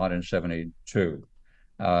back in 1972.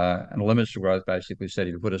 And the Limits to Growth basically said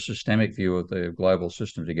if you put a systemic view of the global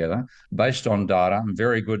system together, based on data,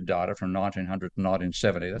 very good data from 1900 to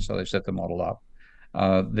 1970, that's how they set the model up,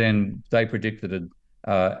 then they predicted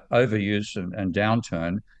overuse and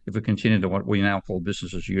downturn if we continue to what we now call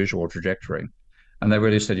business as usual trajectory. And they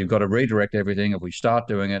really said, you've got to redirect everything. If we start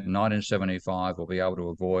doing it in 1975, we'll be able to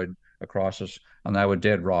avoid a crisis. And they were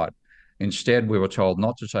dead right. Instead, we were told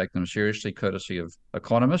not to take them seriously, courtesy of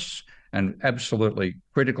economists. And absolutely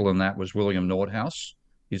critical in that was William Nordhaus.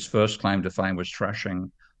 His first claim to fame was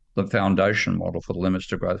trashing the foundation model for the limits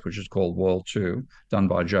to growth, which is called World 2, done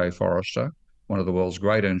by Jay Forrester, one of the world's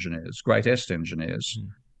greatest engineers.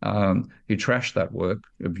 He trashed that work,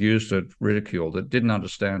 abused it, ridiculed it, didn't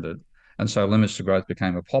understand it. And so limits to growth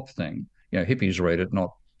became a pop thing. Hippies read it,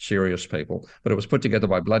 not serious people. But it was put together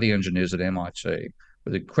by bloody engineers at MIT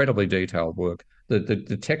with incredibly detailed work.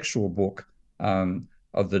 The textual book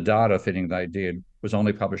of the data fitting they did was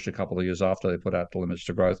only published a couple of years after they put out the limits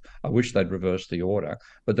to growth. I wish they'd reversed the order.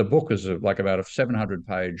 But the book is like about a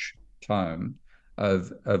 700-page tome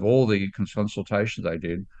of all the consultations they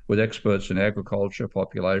did with experts in agriculture,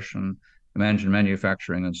 population,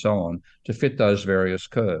 manufacturing, and so on, to fit those various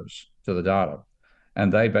curves to the data.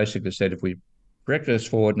 And they basically said, if we project this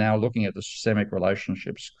forward now, looking at the systemic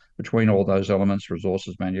relationships between all those elements,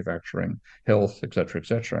 resources, manufacturing, health, et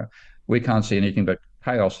cetera, we can't see anything but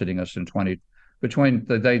chaos hitting us in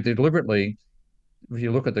they deliberately, if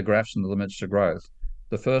you look at the graphs and the limits to growth,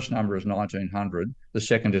 the first number is 1900, the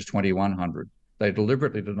second is 2100. They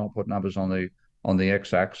deliberately did not put numbers on the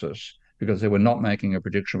x-axis because they were not making a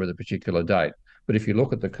prediction with a particular date. But if you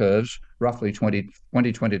look at the curves, roughly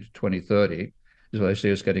 2020 to 2030 is where they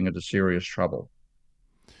see us getting into serious trouble.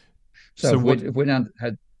 So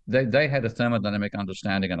they had a thermodynamic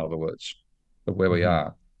understanding, in other words, of where we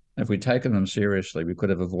are. And if we'd taken them seriously, we could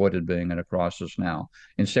have avoided being in a crisis now.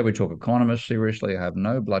 Instead, we took economists seriously, have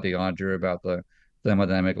no bloody idea about the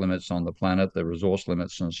thermodynamic limits on the planet, the resource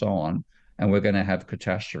limits, and so on. And we're going to have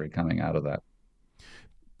catastrophe coming out of that.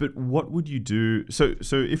 But what would you do? So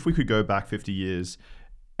if we could go back 50 years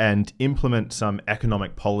and implement some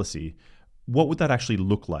economic policy, what would that actually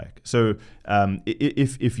look like? So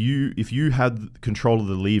if you had control of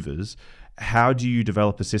the levers, how do you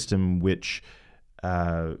develop a system which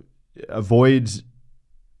avoids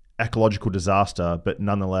ecological disaster, but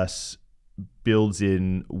nonetheless builds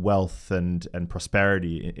in wealth and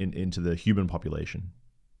prosperity into the human population?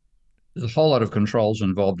 There's a whole lot of controls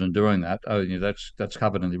involved in doing that. That's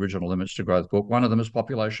covered in the original Limits to Growth book. One of them is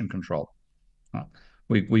population control.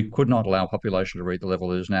 We could not allow population to reach the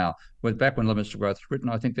level it is now. Back when Limits to Growth was written,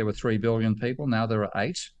 I think there were 3 billion people. Now there are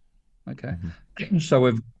 8. Okay, so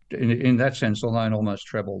we've, in that sense, alone almost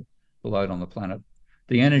trebled the load on the planet.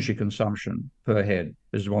 The energy consumption per head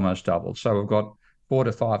is almost doubled. So we've got 4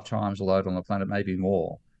 to 5 times the load on the planet, maybe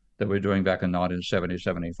more, that we're doing back in 1970,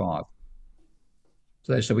 75.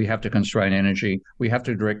 So they said we have to constrain energy. We have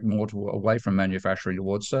to direct more away from manufacturing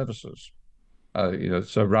towards services.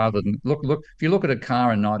 So rather than look, if you look at a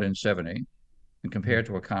car in 1970 and compare it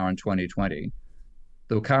to a car in 2020,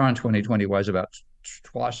 the car in 2020 weighs about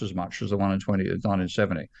twice as much as the one in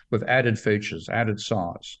 1970. We've added features, added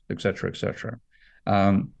size, et cetera, et cetera.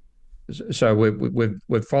 So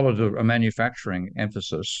we've followed a manufacturing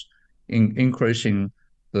emphasis in increasing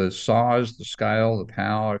the size, the scale, the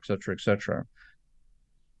power, et cetera, et cetera.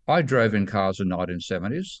 I drove in cars in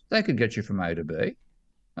 1970s. They could get you from A to B.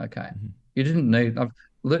 Okay. You didn't need,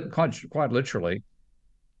 quite literally,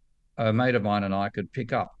 a mate of mine and I could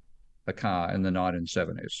pick up a car in the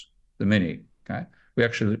 1970s, the Mini. Okay. We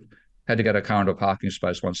actually had to get a car into a parking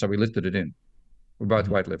space once, so we lifted it in. We're both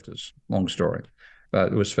weightlifters, long story,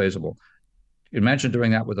 but it was feasible. Imagine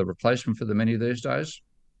doing that with a replacement for the Mini these days.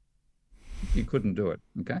 You couldn't do it,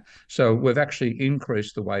 okay? So we've actually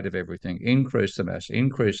increased the weight of everything, increased the mass,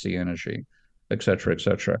 increased the energy, et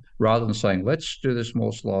cetera, rather than saying, let's do this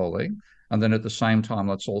more slowly. And then at the same time,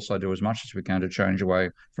 let's also do as much as we can to change away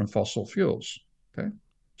from fossil fuels. Okay.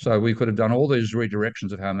 So we could have done all these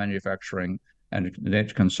redirections of how manufacturing and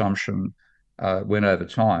net consumption went over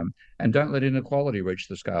time, and don't let inequality reach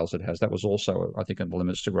the scales it has. That was also, I think, in the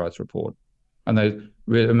Limits to Growth report. And they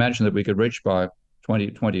imagine that we could reach by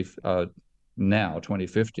 2020,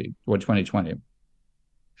 2050 or 2020,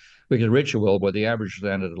 we could reach a world where the average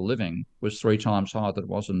standard of living was 3 times higher than it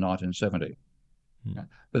was in 1970. Okay?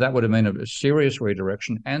 But that would have meant a serious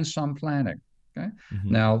redirection and some planning. Okay.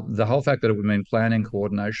 Now, the whole fact that it would mean planning,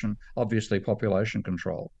 coordination, obviously population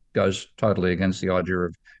control goes totally against the idea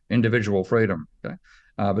of individual freedom. Okay.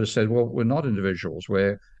 But it said, well, we're not individuals.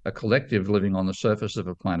 We're a collective living on the surface of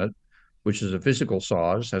a planet, which is a physical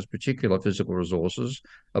size, has particular physical resources,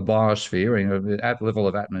 a biosphere. At level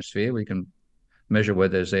of atmosphere, we can measure where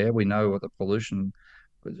there's air. We know what the pollution.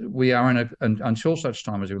 We are until such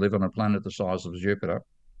time as we live on a planet the size of Jupiter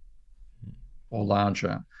or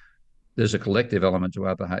larger, there's a collective element to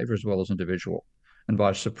our behavior as well as individual. And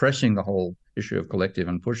by suppressing the whole issue of collective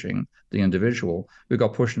and pushing the individual, we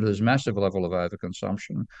got pushed into this massive level of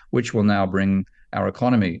overconsumption, which will now bring our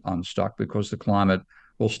economy unstuck because the climate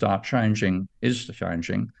will start changing, is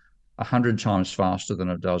changing 100 times faster than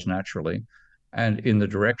it does naturally, and in the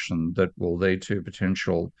direction that will lead to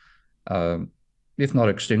potential, if not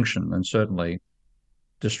extinction, then certainly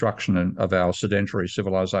destruction of our sedentary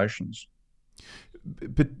civilizations.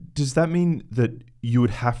 But does that mean that you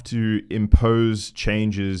would have to impose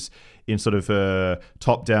changes in sort of a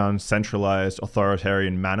top-down, centralized,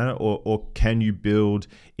 authoritarian manner, or can you build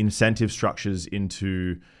incentive structures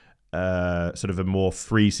into sort of a more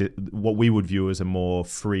free, what we would view as a more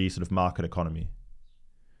free sort of market economy?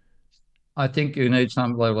 I think you need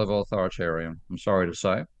some level of authoritarian. I'm sorry to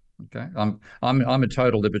say. Okay, I'm a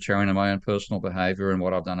total libertarian in my own personal behavior and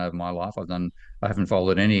what I've done over my life. I haven't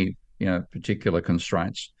followed any particular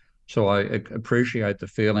constraints. So I appreciate the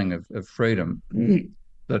feeling of freedom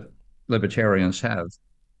that libertarians have,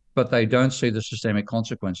 but they don't see the systemic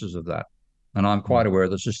consequences of that. And I'm quite aware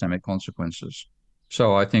of the systemic consequences.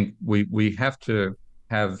 So I think we have to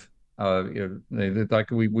have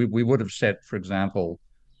like we would have set, for example,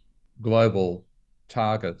 global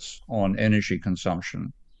targets on energy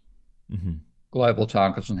consumption, global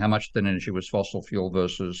targets on how much that energy was fossil fuel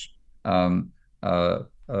versus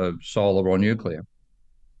solar or nuclear,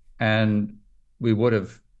 and we would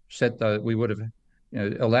have set we would have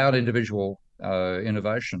allowed individual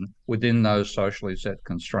innovation within those socially set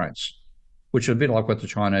constraints, which is a bit like what the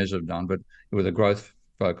Chinese have done, but with a growth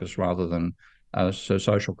focus rather than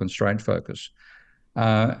social constraint focus.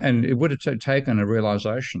 And it would have taken a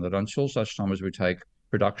realization that until such time as we take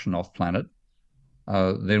production off planet,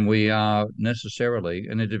 then we are necessarily,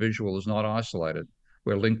 an individual is not isolated.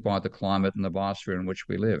 We're linked by the climate and the biosphere in which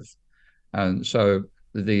we live. And so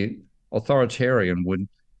the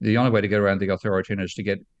only way to get around the authoritarian is to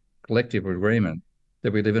get collective agreement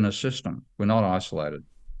that we live in a system. We're not isolated.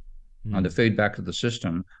 And the feedback of the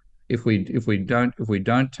system, if we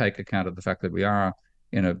don't take account of the fact that we are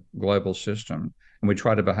in a global system and we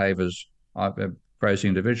try to behave as crazy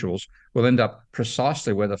individuals, we'll end up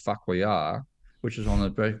precisely where the fuck we are, which is on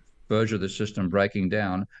the verge of the system breaking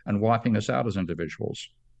down and wiping us out as individuals.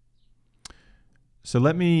 So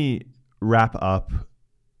let me wrap up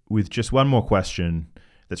with just one more question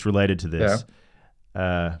that's related to this,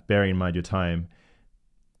 bearing in mind your time.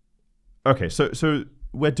 Okay, so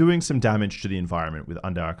we're doing some damage to the environment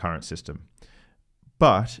under our current system,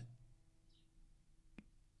 but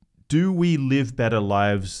do we live better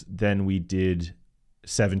lives than we did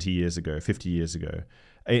 70 years ago, 50 years ago?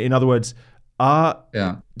 In other words,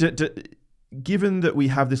 given that we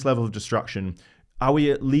have this level of destruction, are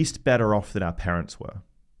we at least better off than our parents were?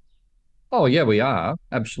 Oh yeah, we are,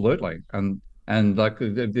 absolutely. And like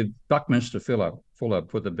the Buckminster Fuller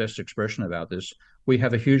put the best expression about this. We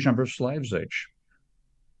have a huge number of slaves each.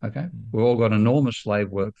 Okay, we've all got an enormous slave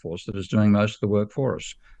workforce that is doing most of the work for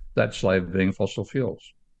us. That slave being fossil fuels.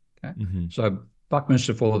 Okay, so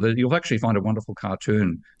Buckminster Fuller, you'll actually find a wonderful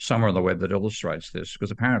cartoon somewhere on the web that illustrates this,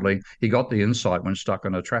 because apparently he got the insight when stuck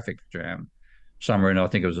in a traffic jam somewhere in, I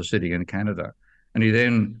think it was a city in Canada, and he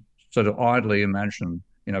then sort of idly imagined,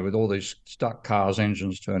 with all these stuck cars,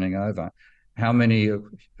 engines turning over, how many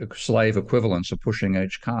slave equivalents are pushing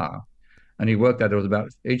each car. And he worked out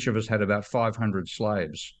each of us had about 500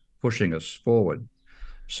 slaves pushing us forward.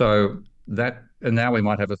 So and now we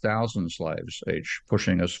might have 1,000 slaves each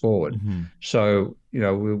pushing us forward. So,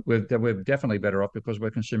 we're definitely better off because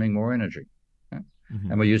we're consuming more energy, okay?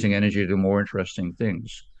 And we're using energy to do more interesting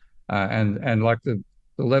things. And like the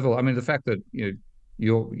level, I mean, the fact that,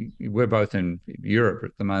 we're both in Europe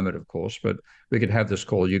at the moment, of course, but we could have this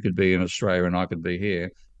call. You could be in Australia and I could be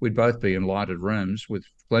here. We'd both be in lighted rooms with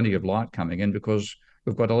plenty of light coming in because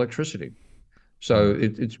we've got electricity. So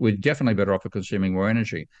we're definitely better off for consuming more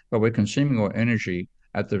energy, but we're consuming more energy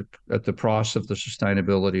at the price of the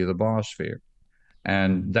sustainability of the biosphere,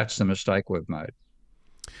 and that's the mistake we've made.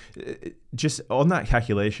 Just on that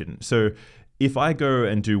calculation, so if I go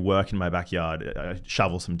and do work in my backyard, I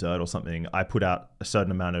shovel some dirt or something, I put out a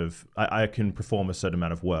certain amount of, I can perform a certain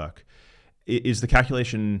amount of work. Is the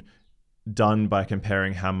calculation done by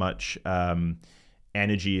comparing how much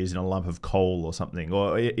energy is in a lump of coal or something,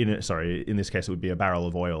 or in this case it would be a barrel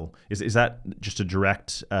of oil? Is that just a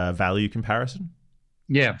direct value comparison?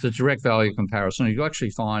 Yeah, it's a direct value comparison. You actually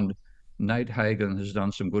find Nate Hagen has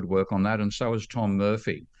done some good work on that, and so has Tom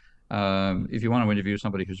Murphy. If you want to interview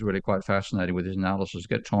somebody who's really quite fascinating with his analysis,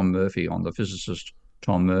 get Tom Murphy on, the physicist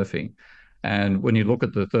Tom Murphy. And when you look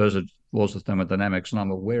at the laws of thermodynamics, and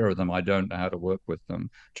I'm aware of them, I don't know how to work with them.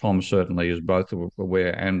 Tom certainly is both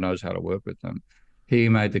aware and knows how to work with them. He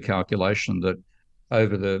made the calculation that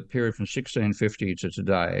over the period from 1650 to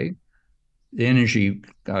today, the energy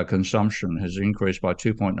consumption has increased by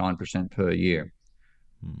 2.9% per year.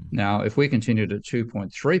 Now, if we continued at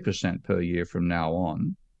 2.3% per year from now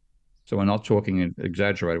on, so we're not talking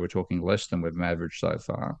exaggerated, we're talking less than we've averaged so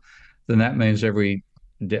far, then that means every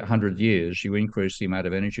 100 years you increase the amount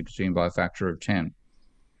of energy consumed by a factor of 10.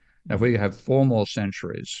 Now, if we have 4 more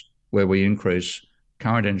centuries where we increase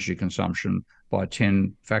current energy consumption by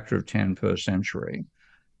factor of 10 per century,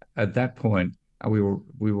 at that point, we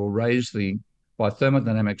will raise by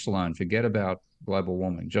thermodynamics alone, forget about global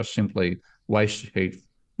warming, just simply waste heat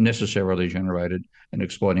necessarily generated and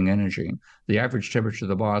exploiting energy, the average temperature of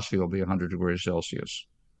the biosphere will be 100 degrees Celsius.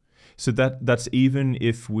 So that's even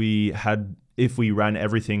if we ran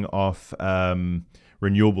everything off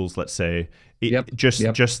renewables, let's say. The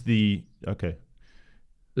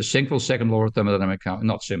simple second law of thermodynamics,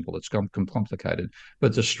 not simple, it's complicated,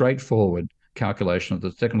 but the straightforward calculation of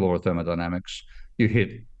the second law of thermodynamics, you hit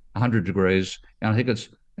 100 degrees, and I think it's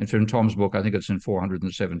in Tom's book, I think it's in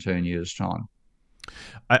 417 years' time.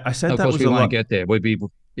 I said that was we won't get there. We'd be,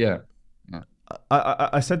 yeah.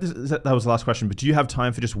 I said that was the last question, but do you have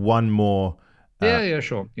time for just one more? Yeah,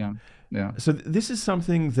 sure. Yeah. So this is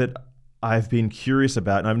something that I've been curious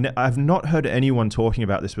about, and I've not heard anyone talking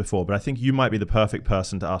about this before, but I think you might be the perfect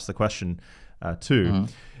person to ask the question too. Mm-hmm.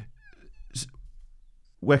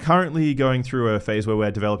 We're currently going through a phase where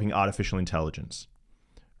we're developing artificial intelligence,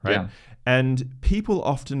 right? Yeah. And people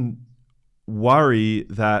often worry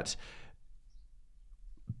that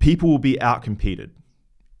people will be outcompeted.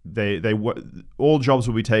 All jobs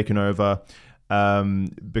will be taken over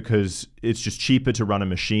because it's just cheaper to run a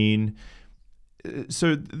machine.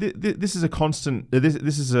 So this is a constant. This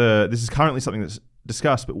is currently something that's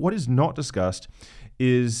discussed. But what is not discussed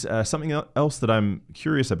is something else that I'm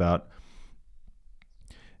curious about.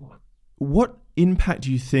 What impact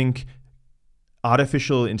do you think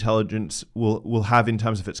artificial intelligence will have in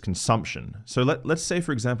terms of its consumption? So let's say,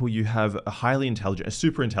 for example, you have a highly intelligent, a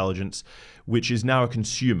super intelligence, which is now a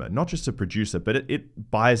consumer, not just a producer, but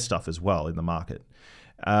it buys stuff as well in the market.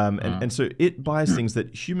 And so it buys things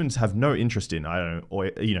that humans have no interest in. I don't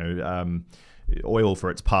know, oil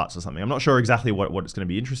for its parts or something. I'm not sure exactly what it's going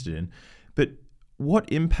to be interested in, but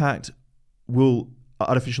what impact will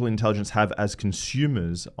artificial intelligence have as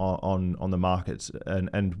consumers on the markets,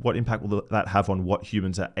 and what impact will that have on what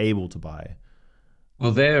humans are able to buy?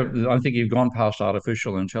 Well, I think you've gone past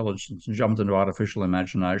artificial intelligence and jumped into artificial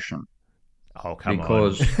imagination. Oh, come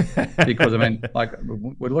on. Because I mean, like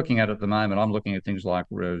we're looking at the moment, I'm looking at things like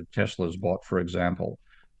Tesla's bot, for example,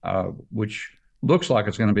 which looks like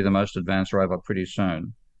it's going to be the most advanced robot pretty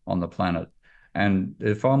soon on the planet. And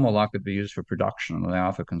they're far more likely to be used for production than they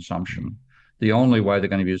are for consumption. The only way they're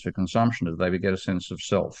going to be used for consumption is they get a sense of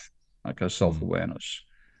self, like a self-awareness.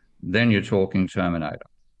 Then you're talking Terminator.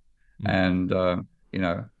 And,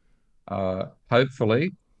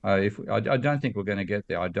 hopefully, I don't think we're going to get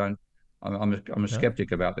there. I'm a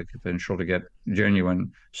skeptic about the potential to get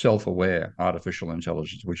genuine self-aware artificial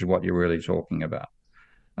intelligence, which is what you're really talking about.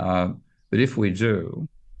 But if we do,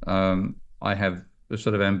 I have the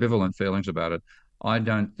sort of ambivalent feelings about it. I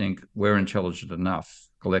don't think we're intelligent enough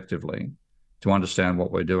collectively to understand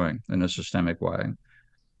what we're doing in a systemic way.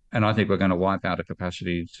 And I think we're going to wipe out a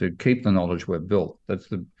capacity to keep the knowledge we've built. That's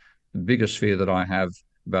the biggest fear that I have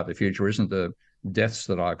about the future. Isn't the deaths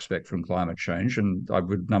that I expect from climate change, and I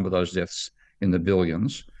would number those deaths in the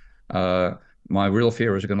billions. My real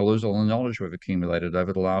fear is we're going to lose all the knowledge we've accumulated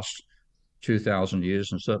over the last 2,000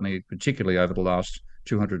 years, and certainly particularly over the last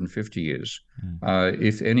 250 years.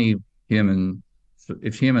 If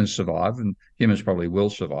humans survive, and humans probably will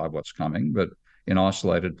survive what's coming, but in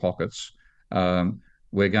isolated pockets,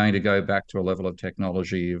 we're going to go back to a level of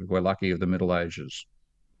technology, if we're lucky, of the Middle Ages.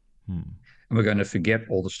 And we're going to forget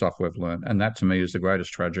all the stuff we've learned. And that, to me, is the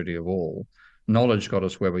greatest tragedy of all. Knowledge got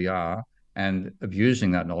us where we are, and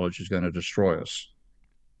abusing that knowledge is going to destroy us.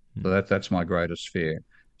 So that's my greatest fear.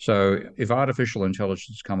 So if artificial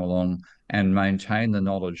intelligence come along and maintain the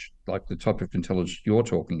knowledge, like the type of intelligence you're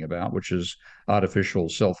talking about, which is artificial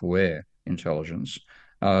self-aware intelligence,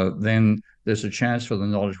 then there's a chance for the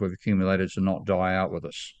knowledge we've accumulated to not die out with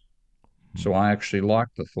us. So I actually like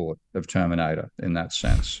the thought of Terminator in that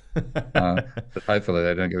sense. But hopefully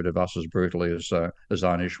they don't give it to us as brutally as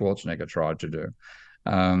Arnie Schwarzenegger tried to do.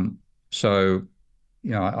 So,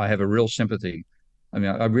 I have a real sympathy. I mean,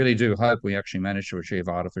 I really do hope we actually manage to achieve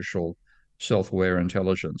artificial self-aware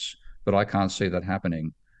intelligence, but I can't see that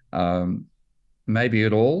happening. Maybe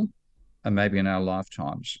at all, and maybe in our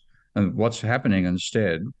lifetimes. And what's happening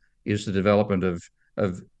instead is the development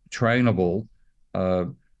of trainable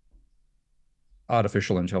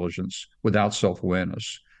artificial intelligence without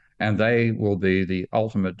self-awareness, and they will be the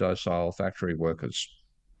ultimate docile factory workers.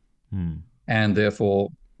 And therefore,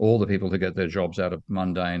 all the people who get their jobs out of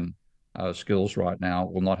mundane skills right now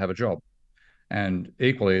will not have a job. And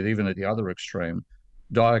equally, even at the other extreme,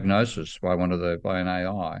 diagnosis by an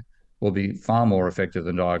AI will be far more effective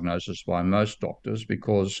than diagnosis by most doctors,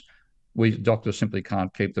 because doctors simply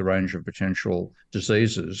can't keep the range of potential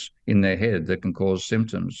diseases in their head that can cause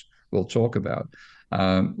symptoms we'll talk about.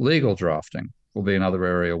 Legal drafting will be another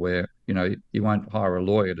area where, you won't hire a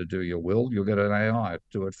lawyer to do your will. You'll get an AI to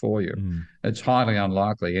do it for you. It's highly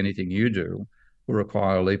unlikely anything you do will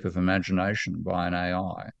require a leap of imagination by an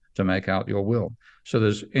AI to make out your will. So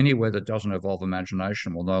there's anywhere that doesn't involve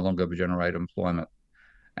imagination will no longer generate employment.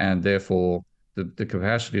 And therefore, the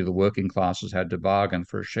capacity of the working classes had to bargain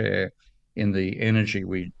for a share in the energy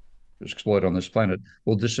we exploit on this planet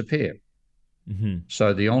will disappear.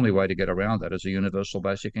 So the only way to get around that is a universal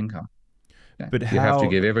basic income. But you have to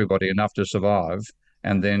give everybody enough to survive,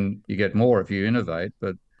 and then you get more if you innovate.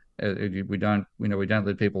 But we don't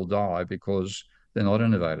let people die because they're not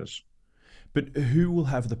innovators. But who will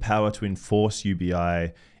have the power to enforce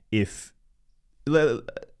UBI if?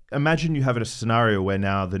 Imagine you have a scenario where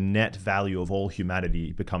now the net value of all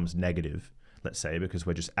humanity becomes negative, let's say, because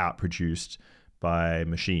we're just outproduced by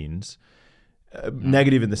machines.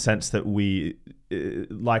 Negative in the sense that we,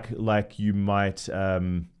 like you might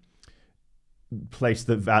place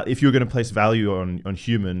the value. If you're going to place value on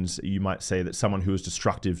humans, you might say that someone who was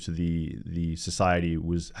destructive to the society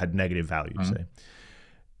had negative value. Say,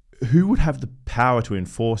 who would have the power to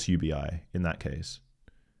enforce UBI in that case?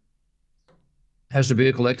 Has to be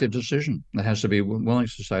a collective decision. It has to be willing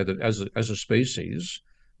to say that as a species,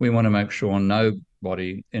 we want to make sure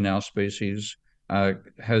nobody in our species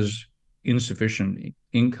has insufficient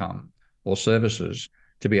income or services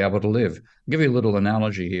to be able to live. I'll give you a little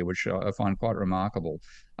analogy here, which I find quite remarkable.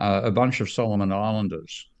 A bunch of Solomon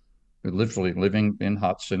Islanders, who literally living in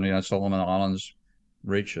huts in Solomon Islands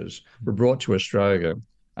reaches, were brought to Australia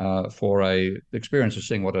for a experience of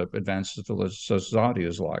seeing what an advanced society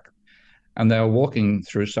is like. And they were walking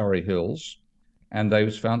through Surrey Hills, and they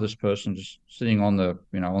found this person just sitting on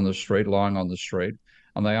the street, lying on the street.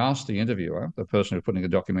 And they asked the interviewer, the person who's putting the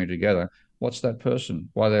documentary together, what's that person?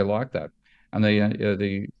 Why they like that? And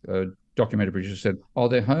the documentary producer said, oh,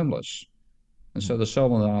 they're homeless. And so the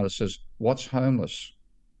Solomon artist says, what's homeless?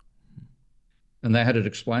 And they had it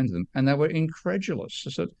explained to them, and they were incredulous.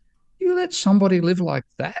 They said, you let somebody live like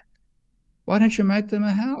that? Why don't you make them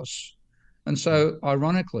a house? And so,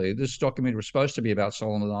 ironically, this documentary was supposed to be about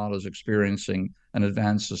Solomon Islanders experiencing an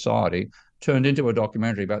advanced society, turned into a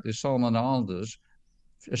documentary about the Solomon Islanders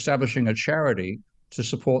establishing a charity to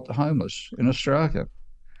support the homeless in Australia.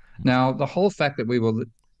 Now, the whole fact that we were,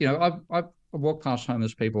 I've walked past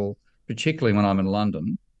homeless people, particularly when I'm in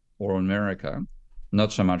London or America,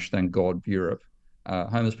 not so much, thank God, Europe,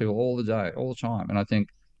 homeless people all the time. And I think,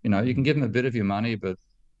 you can give them a bit of your money, but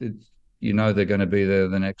they're going to be there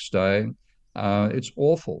the next day. It's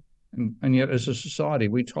awful. And yet, as a society,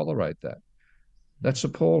 we tolerate that. That's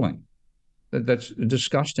appalling. That's a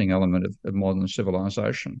disgusting element of modern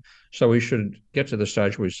civilization. So we should get to the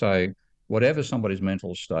stage where we say, whatever somebody's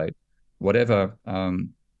mental state, whatever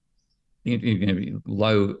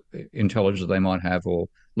low intelligence they might have, or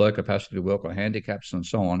low capacity to work, or handicaps and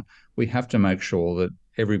so on, we have to make sure that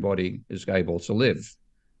everybody is able to live.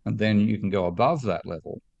 And then you can go above that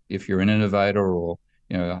level if you're an innovator, or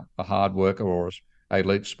a hard worker, or an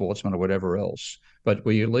elite sportsman, or whatever else. But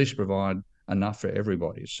we at least provide enough for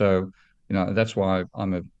everybody. So, that's why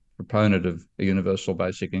I'm a proponent of a universal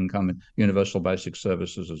basic income and universal basic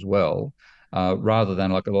services as well, rather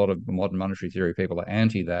than like a lot of modern monetary theory people are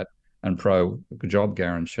anti that and pro job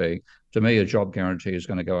guarantee. To me, a job guarantee is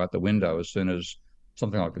going to go out the window as soon as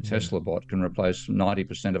something like the Tesla bot can replace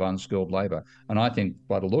 90% of unskilled labor. And I think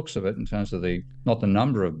by the looks of it, in terms of not the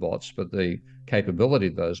number of bots, but the capability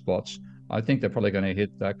of those bots, I think they're probably going to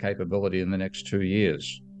hit that capability in the next 2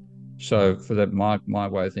 years. So for that, my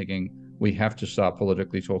way of thinking, we have to start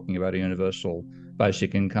politically talking about a universal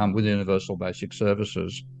basic income with universal basic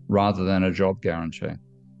services rather than a job guarantee.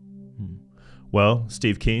 Well,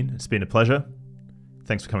 Steve Keen, it's been a pleasure.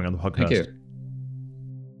 Thanks for coming on the podcast. Thank you.